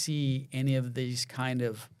didn't see any of these kind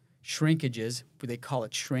of shrinkages, they call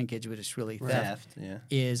it shrinkage, but it's really theft,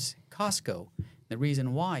 is Costco. The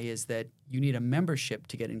reason why is that you need a membership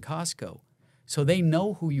to get in Costco. So they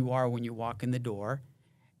know who you are when you walk in the door,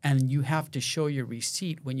 and you have to show your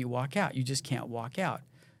receipt when you walk out. You just can't walk out.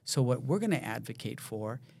 So what we're going to advocate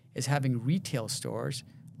for is having retail stores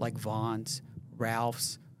like Vons,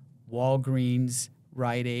 Ralph's, Walgreens,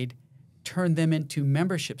 Rite Aid, turn them into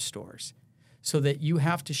membership stores so that you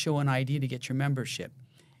have to show an ID to get your membership.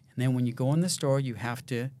 And then when you go in the store, you have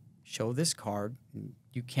to show this card.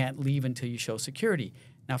 You can't leave until you show security.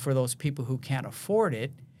 Now, for those people who can't afford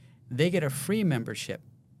it, they get a free membership,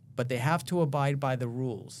 but they have to abide by the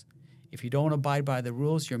rules. If you don't abide by the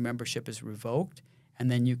rules, your membership is revoked, and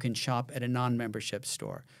then you can shop at a non-membership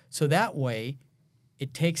store. So that way,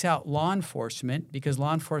 it takes out law enforcement, because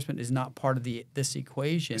law enforcement is not part of this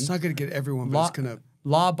equation. It's not going to get everyone, but it's going to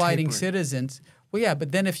law-abiding citizens. Well, yeah,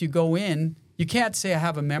 but then if you go in, you can't say I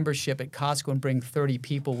have a membership at Costco and bring 30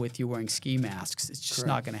 people with you wearing ski masks. It's just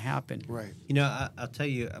not going to happen. Right. I'll tell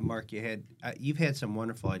you, Mark, you've had some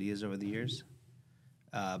wonderful ideas over the years.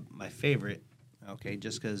 My favorite,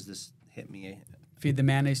 just because this hit me. Feed the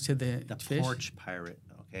mayonnaise to the fish? Porch pirate,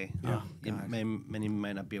 okay? Oh, Many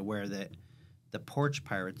might not be aware that the porch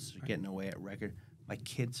pirates are getting away at record. My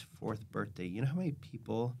kid's 4th birthday. You know how many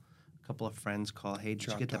people, a couple of friends call, hey, did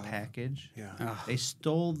you get the package? Yeah. They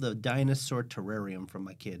stole the dinosaur terrarium from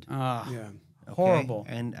my kid. Yeah. Okay? Horrible.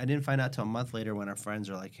 And I didn't find out till a month later when our friends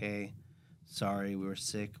are like, hey, sorry, we were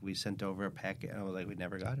sick. We sent over a packet. And I was like, we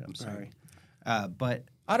never got it. I'm sorry. But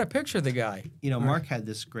I had a picture of the guy. Mark had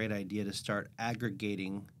this great idea to start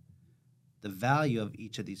aggregating the value of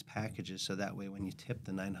each of these packages, so that way when you tip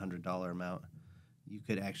the $900 amount, you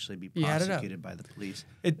could actually be prosecuted by the police.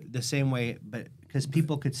 The same way, but because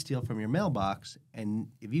people could steal from your mailbox, and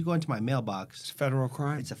if you go into my mailbox, it's federal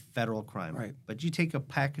crime. It's a federal crime. Right. But you take a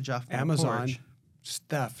package off Amazon, porch, it's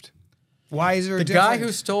theft. Why is there the a difference? guy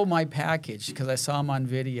who stole my package, because I saw him on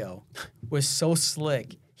video, was so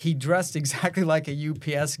slick. He dressed exactly like a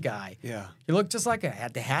UPS guy. Yeah. He looked just like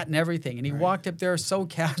had the hat and everything, and he walked up there so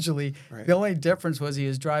casually. Right. The only difference was he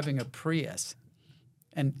was driving a Prius,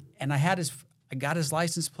 and I got his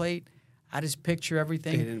license plate, I had his picture,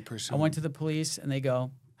 everything. They didn't pursue I went to the police, and they go,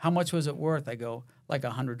 "How much was it worth?" I go, "Like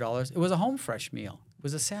 $100." It was a home fresh meal. It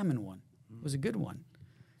was a salmon one. It was a good one.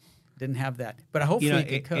 Didn't have that. But hopefully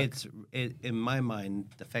it could cook. In my mind,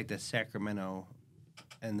 the fact that Sacramento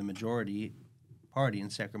and the majority party in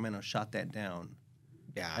Sacramento shot that down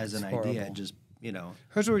as an idea, just,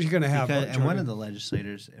 Here's what you're going to have. And one of the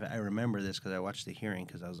legislators, I remember this because I watched the hearing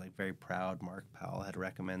because I was like very proud. Mark Powell had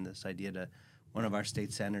recommended this idea to one of our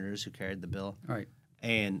state senators who carried the bill. Right.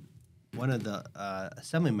 And one of the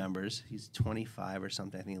assembly members, he's 25 or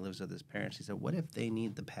something, I think he lives with his parents, he said, what if they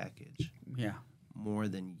need the package more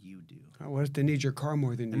than you do? What if they need your car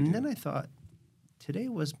more than you do? And then I thought, today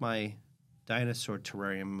was my dinosaur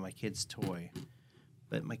terrarium, my kid's toy.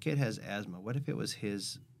 But my kid has asthma. What if it was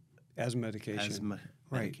his asthma medication?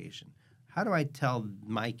 Medication. How do I tell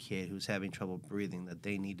my kid who's having trouble breathing that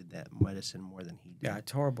they needed that medicine more than he did? Yeah,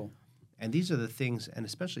 it's horrible. And these are the things, and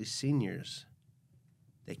especially seniors,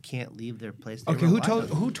 they can't leave their place. Okay,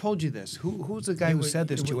 who told you this? Who's the guy who said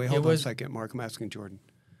this to you? Wait, hold on a second, Mark. I'm asking Jordan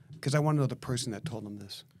because I want to know the person that told him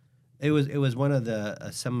this. It was one of the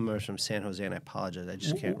assembly members from San Jose, and I apologize. I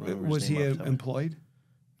just can't remember. Was he employed?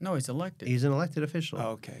 No, he's elected. He's an elected official. Oh,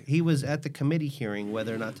 okay. He was at the committee hearing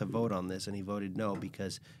whether or not to vote on this, and he voted no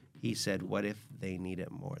because he said, "What if they need it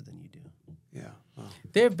more than you do?" Yeah. Oh.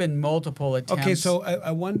 There have been multiple attempts. Okay, so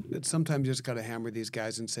I want sometimes you just got to hammer these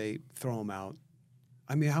guys and say, throw them out.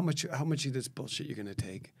 I mean, how much of this bullshit you're going to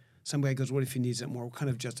take? Some guy goes, what if he needs it more? What kind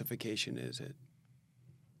of justification is it?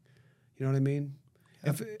 You know what I mean?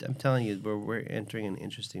 I'm telling you, we're entering an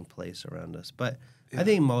interesting place around us. But I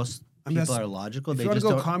think most people are logical. If you want to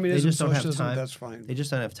go communism, socialism, that's fine. They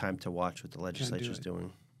just don't have time to watch what the legislature's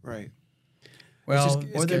doing. Right. Well,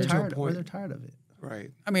 or they're tired of it.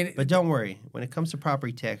 Right. I mean, but don't worry. When it comes to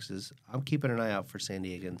property taxes, I'm keeping an eye out for San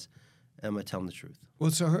Diegans. And I'm going to tell them the truth.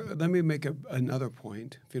 Well, so let me make another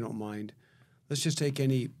point, if you don't mind. Let's just take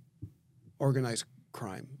any organized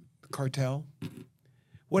crime, cartel.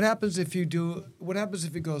 What happens if you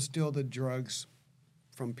go steal the drugs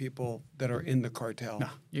from people that are in the cartel? No,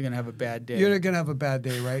 you're going to have a bad day. You're going to have a bad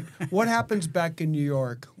day, right? What happens back in New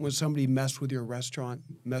York when somebody messed with your restaurant,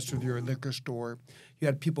 messed with your liquor store? You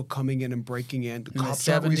had people coming in and breaking in. In the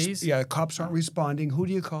 70s? Cops aren't responding. Who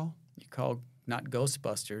do you call? You call not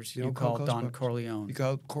Ghostbusters. You call Don Corleone. You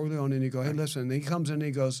call Corleone and you go, hey, listen. And he comes in and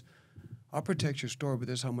he goes, I'll protect your store, but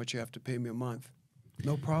this is how much you have to pay me a month.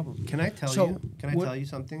 No problem. Can I tell you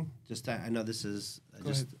something? Just I know this is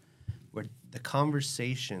where the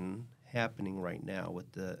conversation happening right now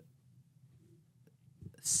with the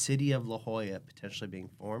city of La Jolla potentially being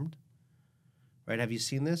formed. Right? Have you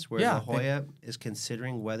seen this? Where La Jolla is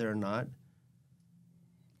considering whether or not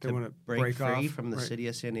they want to break free from the city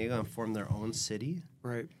of San Diego and form their own city.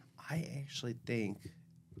 Right. I actually think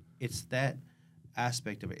it's that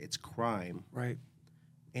aspect of it. It's crime. Right.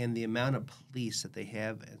 And the amount of police that they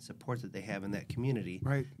have and support that they have in that community.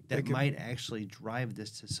 Right. That might actually drive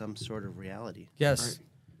this to some sort of reality. Yes.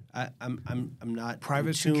 Right. I'm not private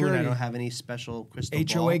in tune. security. I don't have any special crystal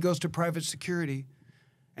ball. HOA goes to private security.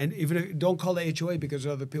 And even if, don't call the HOA because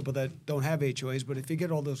there are other people that don't have HOAs. But if you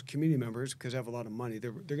get all those community members because they have a lot of money,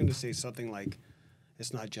 they're going to say something like,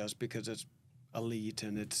 "It's not just because it's elite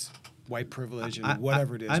and it's white privilege and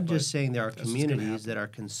whatever it is." I'm just saying there are communities that are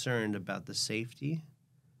concerned about the safety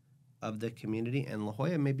of the community, and La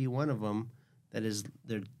Jolla may be one of them. That is,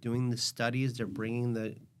 they're doing the studies, they're bringing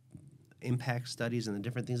the impact studies and the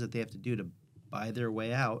different things that they have to do to buy their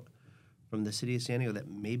way out from the city of San Diego that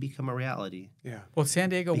may become a reality. Yeah. Well, San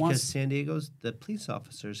Diego because San Diego's, the police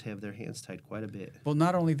officers have their hands tied quite a bit. Well,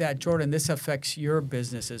 not only that, Jordan, this affects your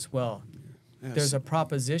business as well. Yes. There's a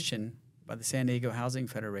proposition by the San Diego Housing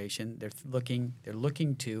Federation. They're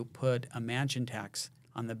looking to put a mansion tax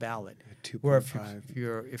on the ballot.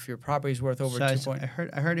 2.5. If your property is worth over 2. I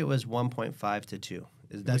heard it was 1.5 to 2.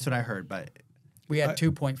 That's what I heard, but we had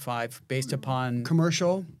 2.5 based upon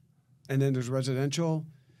commercial, and then there's residential.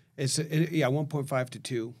 It's 1.5 to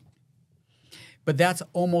 2. But that's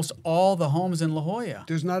almost all the homes in La Jolla.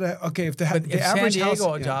 There's not a if the average San Diego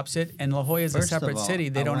house, adopts it and La Jolla is a separate city,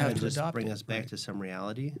 they don't have to adopt it. Bring us back to some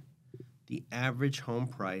reality. The average home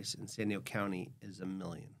price in San Diego County is $1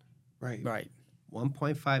 million. Right.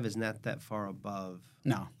 1.5 is not that far above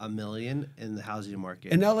 $1 million in the housing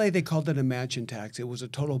market. In LA, they called it a mansion tax. It was a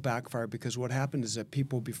total backfire because what happened is that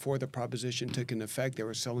people, before the proposition took into effect, they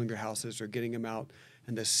were selling their houses or getting them out.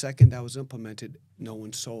 And the second that was implemented, no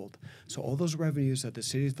one sold. So all those revenues that the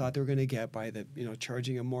city thought they were going to get by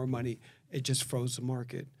charging them more money, it just froze the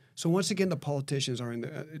market. So once again, the politicians are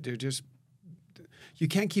they're just. You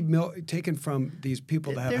can't keep taking from these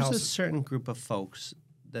people that have houses. There's a certain group of folks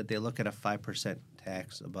that they look at a 5%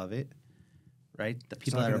 tax above it, right? The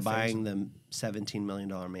people that are buying the $17 million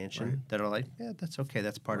mansion that are like, yeah, that's okay.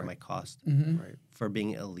 That's part of my cost for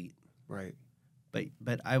being elite. Right.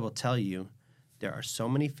 But I will tell you, there are so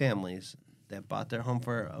many families that bought their home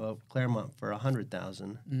for Claremont for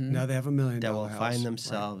 $100,000 Now they have $1 million that will house. find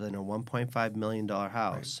themselves in a $1.5 million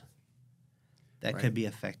house that Right. could be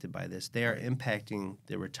affected by this. They are impacting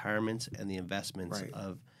the retirements and the investments Right.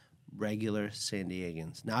 of regular San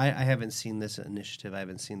Diegans. Now, I haven't seen this initiative. I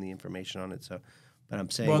haven't seen the information on it. But I'm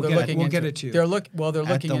saying Well, they're looking we'll into get it to you. They're looking at the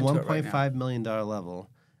into it right now. $1.5 million level,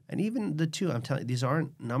 and even the two, I'm telling you, these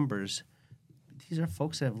aren't numbers. These are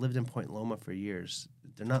folks that have lived in Point Loma for years.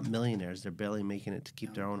 They're not millionaires. They're barely making it to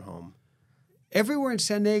keep their own home. Everywhere in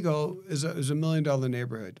San Diego is a $1 million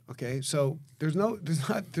neighborhood. Okay, so there's no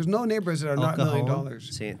neighborhoods that are not $1 million.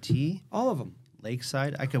 Santee, All of them.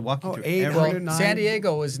 Lakeside. I could walk you through 800. every. Well, San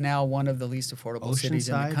Diego is now one of the least affordable cities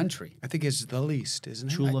in Oceanside? the country. I think it's the least,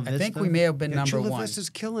 isn't it? Chula I think Vista. we may have been Yeah, number Chula one. Vista's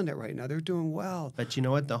killing it right now. They're doing well, But you know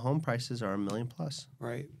what? The home prices are $1 million plus.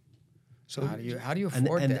 right? So How do you And,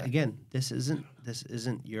 afford and that? again, this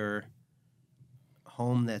isn't your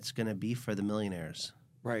home that's going to be for the millionaires.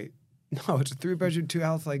 right. No, it's a 3-bedroom,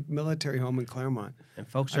 2-house like military home in Claremont. And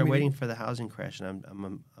folks I are mean- waiting for the housing crash, and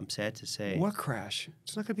I'm sad to say What crash?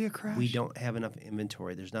 It's not going to be a crash. we don't have enough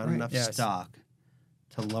inventory. There's not Right. enough Yes. stock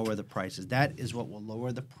to lower the prices. That is what will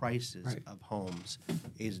lower the prices Right. of homes,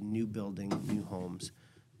 is new building, new homes.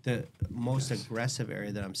 The most aggressive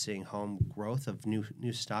area that I'm seeing home growth of new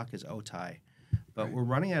stock is Otay. But Right. we're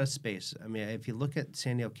running out of space. I mean, if you look at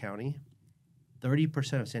San Diego County,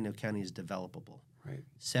 30% of San Diego County is developable. Right.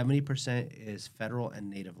 70% is federal and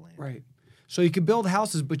native land. Right. So you can build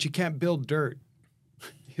houses, but you can't build dirt.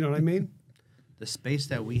 You know what I mean? The space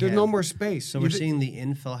that we There's have. no more space. So You we're d- seeing the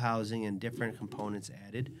infill housing and different components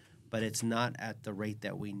added, but it's not at the rate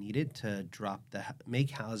that we need it to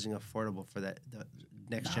make housing affordable for the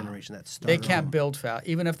next generation that's They starting. can't build fast.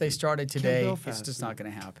 Even if they started today, build it's fast. just not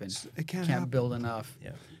going to happen. It can't Can't happen. build enough.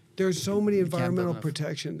 Yeah. There's so many can't build environmental enough.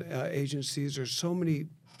 protection agencies. There's so many.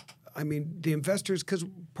 I mean, the investors, because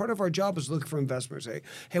part of our job is looking for investors.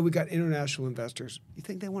 Hey, we got international investors. You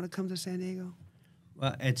think they want to come to San Diego?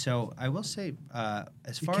 Well, and so I will say,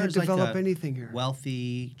 as You far can't as like develop a anything here.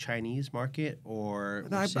 wealthy Chinese market, or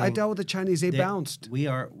I saying dealt with the Chinese. They bounced. We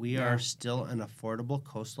are still an affordable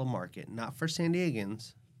coastal market, not for San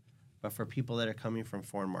Diegans, but for people that are coming from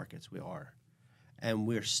foreign markets. We are, and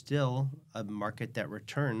we're still a market that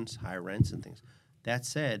returns high rents and things. That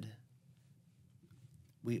said,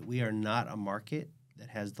 we are not a market that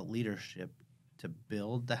has the leadership to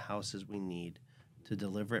build the houses we need to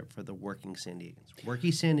deliver it for the working San Diegans.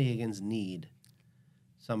 Working San Diegans need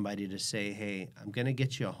somebody to say, hey, I'm going to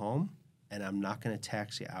get you a home, and I'm not going to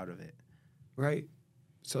tax you out of it. Right.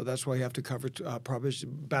 So that's why you have to cover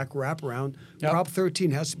back wraparound. Yep. Prop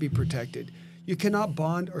 13 has to be protected. You cannot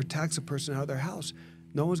bond or tax a person out of their house.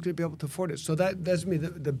 No one's going to be able to afford it. So that's me.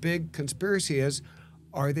 The big conspiracy is,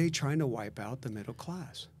 are they trying to wipe out the middle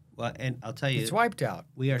class? Well, and I'll tell you, It's wiped out.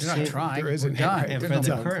 We are They're not seeing- trying. there isn't We're done. any- and There's for no the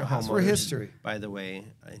middle current class. homeowners, We're history. by the way,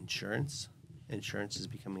 insurance is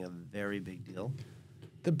becoming a very big deal.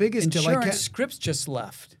 The biggest deal I Insurance can't. Scripps just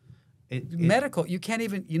left. It- Medical, you can't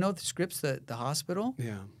even. You know the Scripps, the hospital.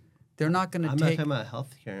 Yeah. They're not going I'm to not take. talking about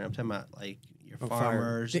healthcare. I'm talking about like your Oh, fire.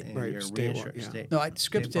 farmers and Right, your state wa- reinsurance. yeah. State, No, Scripps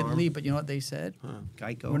State didn't Farm, leave, but you know what they said?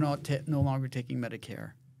 Geico. We're no longer taking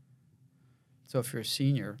Medicare. So if you're a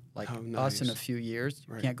senior, like How us in a nice. few years,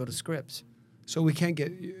 you Right. can't go to Scripps. So we can't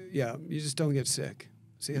get. Yeah, you just don't get sick.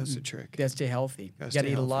 See, that's the trick. You got to stay healthy. You Gotta got to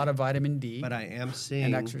stay eat a lot healthy. of vitamin D But I am and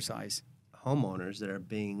seeing exercise. homeowners that are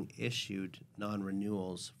being issued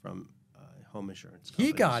non-renewals from home insurance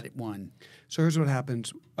He companies. got it one. So here's what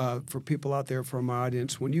happens for people out there from our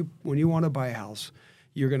audience. When you want to buy a house,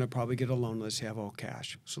 you're going to probably get a loan unless you have all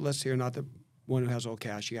cash. So let's say you're not the one who has all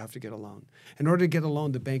cash. You have to get a loan. In order to get a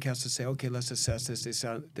loan, the bank has to say, okay, let's assess this.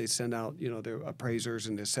 They send out their appraisers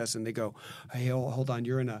and they assess, and they go, hey, hold on,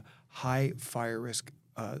 you're in a high fire risk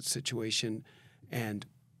situation, and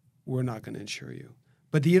we're not going to insure you.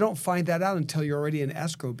 But you don't find that out until you're already in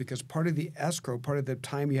escrow, because part of the escrow, part of the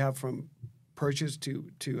time you have from purchase to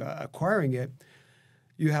acquiring it,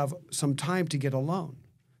 you have some time to get a loan.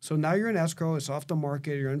 So now you're in escrow, it's off the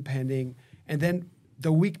market, you're in pending, and then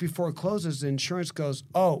the week before it closes, the insurance goes,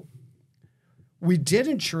 oh, we did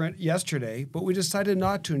insure it yesterday, but we decided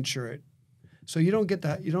not to insure it. So you don't get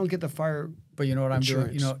the fire. But you know what I'm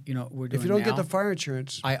Insurance. doing? You know what we're doing If you don't now? get the fire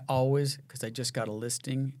insurance, I always, because I just got a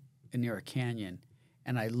listing near a canyon,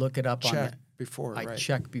 and I look it up check on before, I right?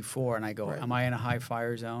 check before, and I go, Right. am I in a high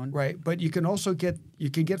fire zone? Right, but you can also get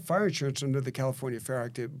fire insurance under the California Fair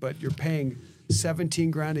Act, but you're paying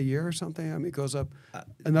 $17,000 a year or something. I mean, it goes up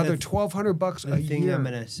another $1,200 The a thing year. I'm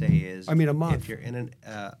going to say is, I mean, a month. If you're in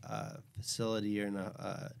a facility or in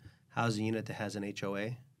a housing unit that has an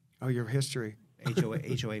HOA. Oh, your history.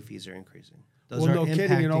 HOA fees are increasing. Those Well, are no impacting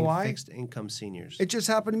kidding. You know why? fixed income seniors. It just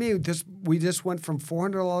happened to me. We just went from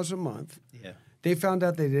 $400 a month. Yeah. They found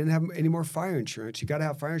out they didn't have any more fire insurance. You got to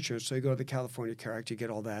have fire insurance, so you go to the California Care Act, you get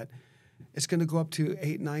all that. It's going to go up to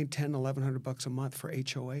 $8, $9, $10, $1,100 a month for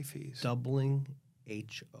HOA fees. Doubling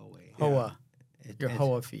HOA. HOA. It- Your it's-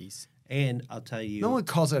 HOA fees. And I'll tell you. No one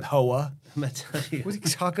calls it HOA. I'm going to tell you. What are you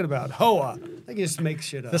talking about? HOA. I can just make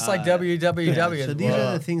shit up. Just like WWW. So these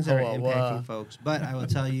are the things that are HOA, impacting folks. But I will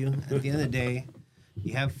tell you, at the end of the day,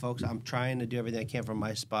 you have folks. I'm trying to do everything I can from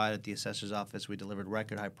my spot at the assessor's office. We delivered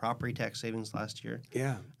record high property tax savings last year.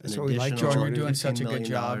 Yeah, that's An what we like, additional Jordan. You're doing $15 such a good million.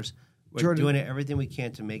 job. We're Jordan. doing everything we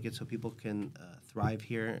can to make it so people can thrive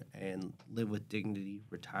here and live with dignity,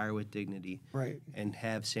 retire with dignity, Right. and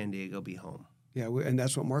have San Diego be home. Yeah, and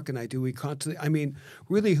that's what Mark and I do. We constantly, I mean,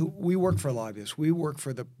 really, we work for lobbyists. We work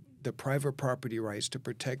for the private property rights, to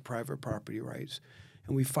protect private property rights.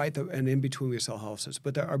 And we fight and in between we sell houses.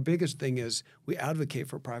 But our biggest thing is we advocate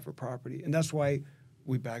for private property. And that's why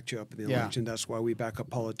we backed you up in the election. That's why we back up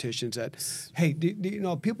politicians that, hey, you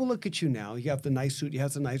know, people look at you now. You have the nice suit, you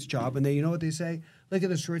have the nice job, and you know what they say? Look at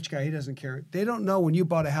this rich guy, he doesn't care. They don't know when you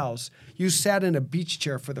bought a house, you sat in a beach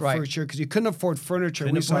chair for the first year because you couldn't afford furniture.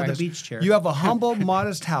 Couldn't We saw afford the this. beach chair. You have a humble,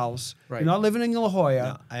 modest house. Right. You're not living in La Jolla.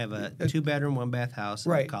 No, I have a 2-bedroom, 1-bath house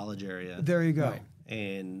in Right. the college area. There you go. Right.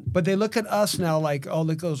 And But they look at us now like, oh,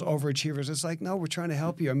 look at those overachievers. It's like, no, we're trying to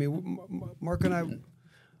help you. I mean, Mark and I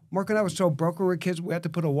were so broke when we were kids, we had to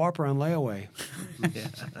put a Whopper on layaway. well,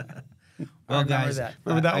 remember guys, that.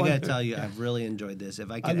 Remember that I one? got to tell you, I've really enjoyed this. If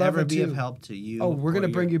I I could love ever it be too. of help to you, Oh, we're going gonna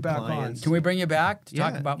to bring you back on. clients, Can we bring you back to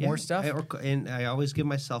talk about more stuff? And I always give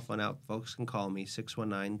my cell phone out. Folks can call me,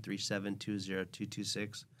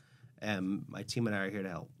 619-372-0226. And my team and I are here to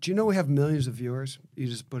help. Do you know we have millions of viewers? You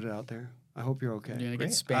just put it out there. I hope you're okay. You're going to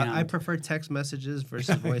get Great. spammed. I prefer text messages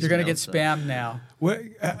versus voice. You're going to get spammed now. What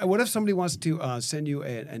if somebody wants to send you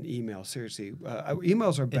an email? Seriously,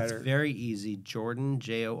 emails are better. It's very easy. Jordan,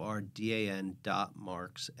 JORDAN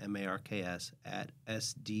 .marks, MARKS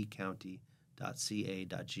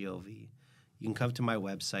 @sdcounty.ca.gov. You can come to my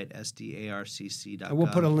website, sdarcc.gov. And we'll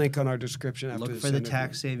put a link on our description after Look this for the interview.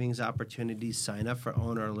 tax savings opportunities. Sign up for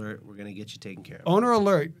Owner Alert. We're going to get you taken care of. Owner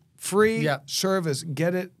Alert, free Yeah. service.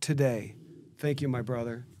 Get it today. Thank you, my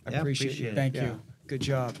brother. I Yeah, appreciate appreciate you. it. Thank Yeah. you. Good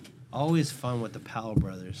job. Always fun with the Powell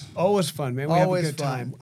brothers. Always fun, man. We Always have a good fun. time.